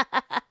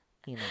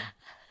 You know.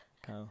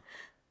 Oh.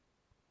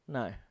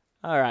 No.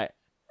 All right.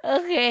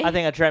 Okay. I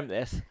think I dreamt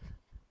this.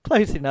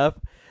 Close enough.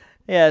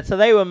 Yeah, so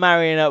they were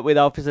marrying up with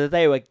officers.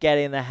 They were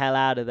getting the hell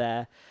out of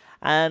there.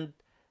 And,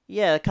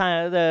 yeah,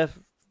 kind of the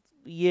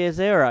year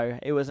zero.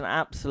 It was an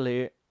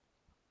absolute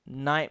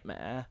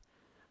nightmare.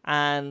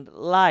 And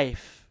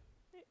life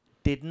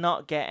did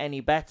not get any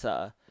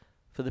better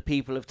for the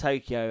people of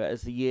Tokyo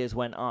as the years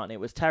went on. It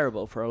was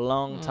terrible for a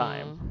long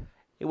time.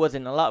 It was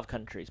in a lot of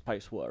countries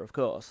post-war, of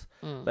course.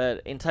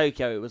 But in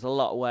Tokyo, it was a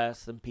lot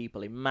worse than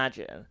people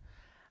imagine.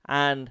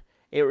 And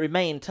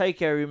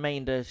Tokyo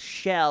remained a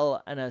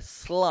shell and a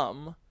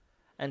slum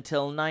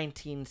until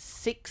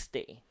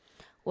 1960.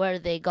 Where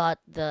they got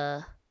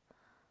the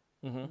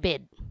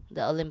bid,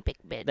 the Olympic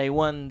bid. They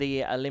won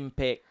the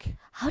Olympic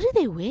How did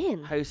they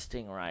win?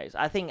 hosting rights.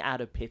 I think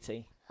out of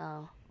pity.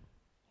 Oh.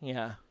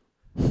 Yeah.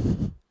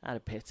 Out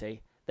of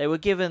pity. They were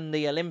given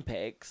the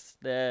Olympics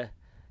for the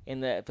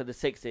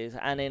 60s,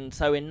 and in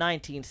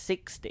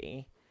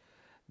 1960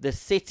 the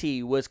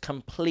city was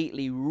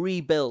completely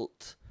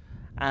rebuilt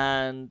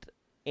and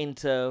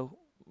into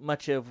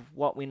much of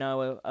what we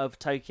know of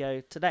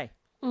Tokyo today.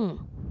 And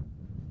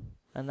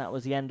that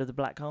was the end of the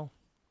black hole.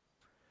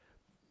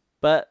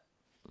 But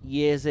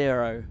year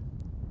zero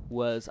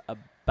was a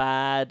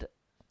bad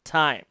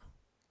time.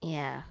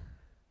 Yeah.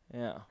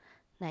 Yeah.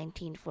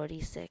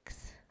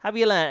 1946. Have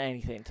you learned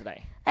anything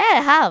today? I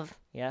have.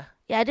 Yeah?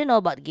 Yeah, I didn't know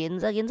about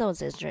Ginza. Ginza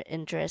was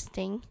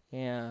interesting.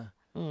 Yeah.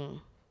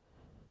 Mm.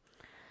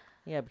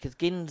 Yeah, because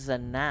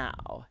Ginza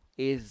now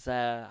is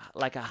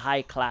like a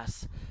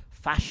high-class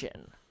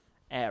fashion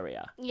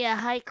area. Yeah,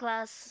 high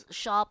class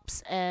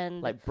shops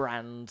and Like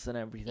brands and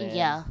everything.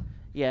 yeah,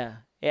 Yeah.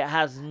 It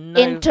has no...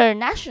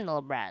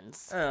 international brands.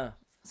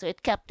 So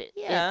it kept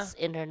its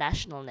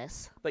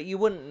internationalness. But you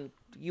wouldn't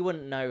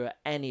know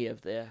any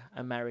of the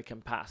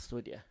American past,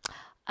 would you?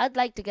 I'd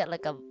like to get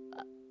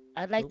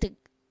I'd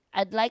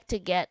like to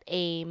get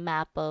a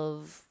map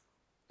of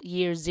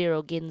year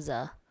zero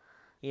Ginza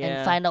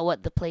and find out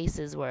what the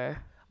places were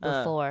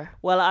before.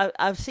 Well,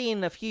 I've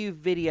seen a few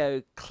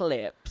video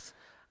clips,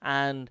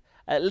 and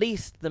at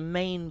least the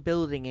main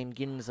building in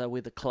Ginza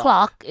with the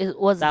clock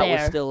was that there.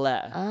 was still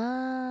there.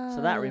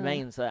 So that Ah.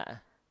 remains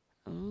there.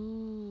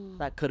 Mm.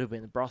 That could have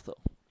been the brothel.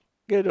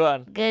 Good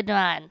one. Good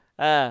one.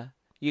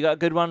 You got a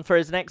good one for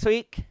us next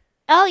week?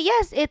 Oh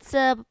yes, it's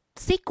a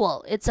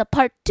sequel. It's a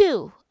part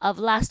 2 of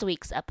last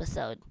week's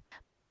episode.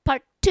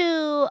 Part 2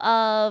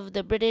 of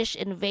the British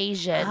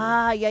invasion.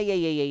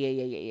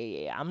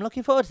 Yeah. I'm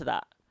looking forward to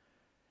that.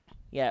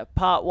 Yeah,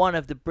 part 1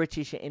 of the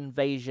British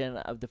invasion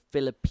of the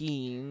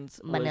Philippines.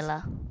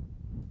 Manila.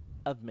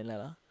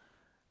 Manila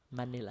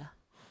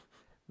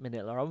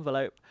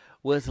envelope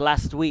was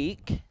last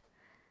week.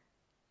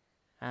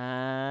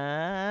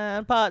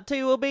 And part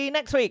 2 will be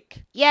next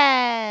week.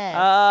 Yes.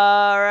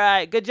 All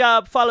right. Good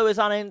job. Follow us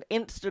on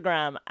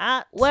Instagram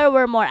at... Where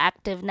we're more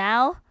active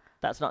now.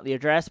 That's not the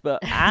address,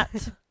 but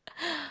at...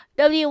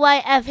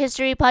 WYF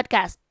History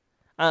Podcast.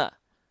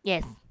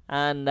 Yes.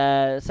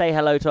 And say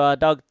hello to our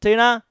dog,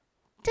 Tuna.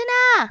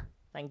 Tuna.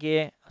 Thank you.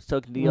 I was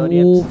talking to the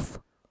audience. Woof.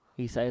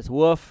 He says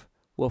woof.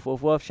 Woof,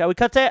 woof, woof. Shall we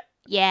cut it?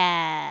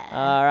 Yeah.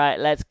 All right.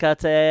 Let's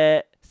cut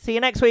it. See you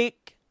next week.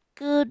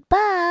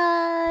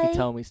 Goodbye. He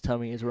told me his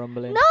tummy is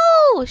rumbling.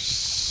 No.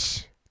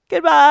 Shh.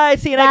 Goodbye.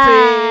 See you next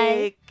Bye.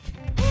 week.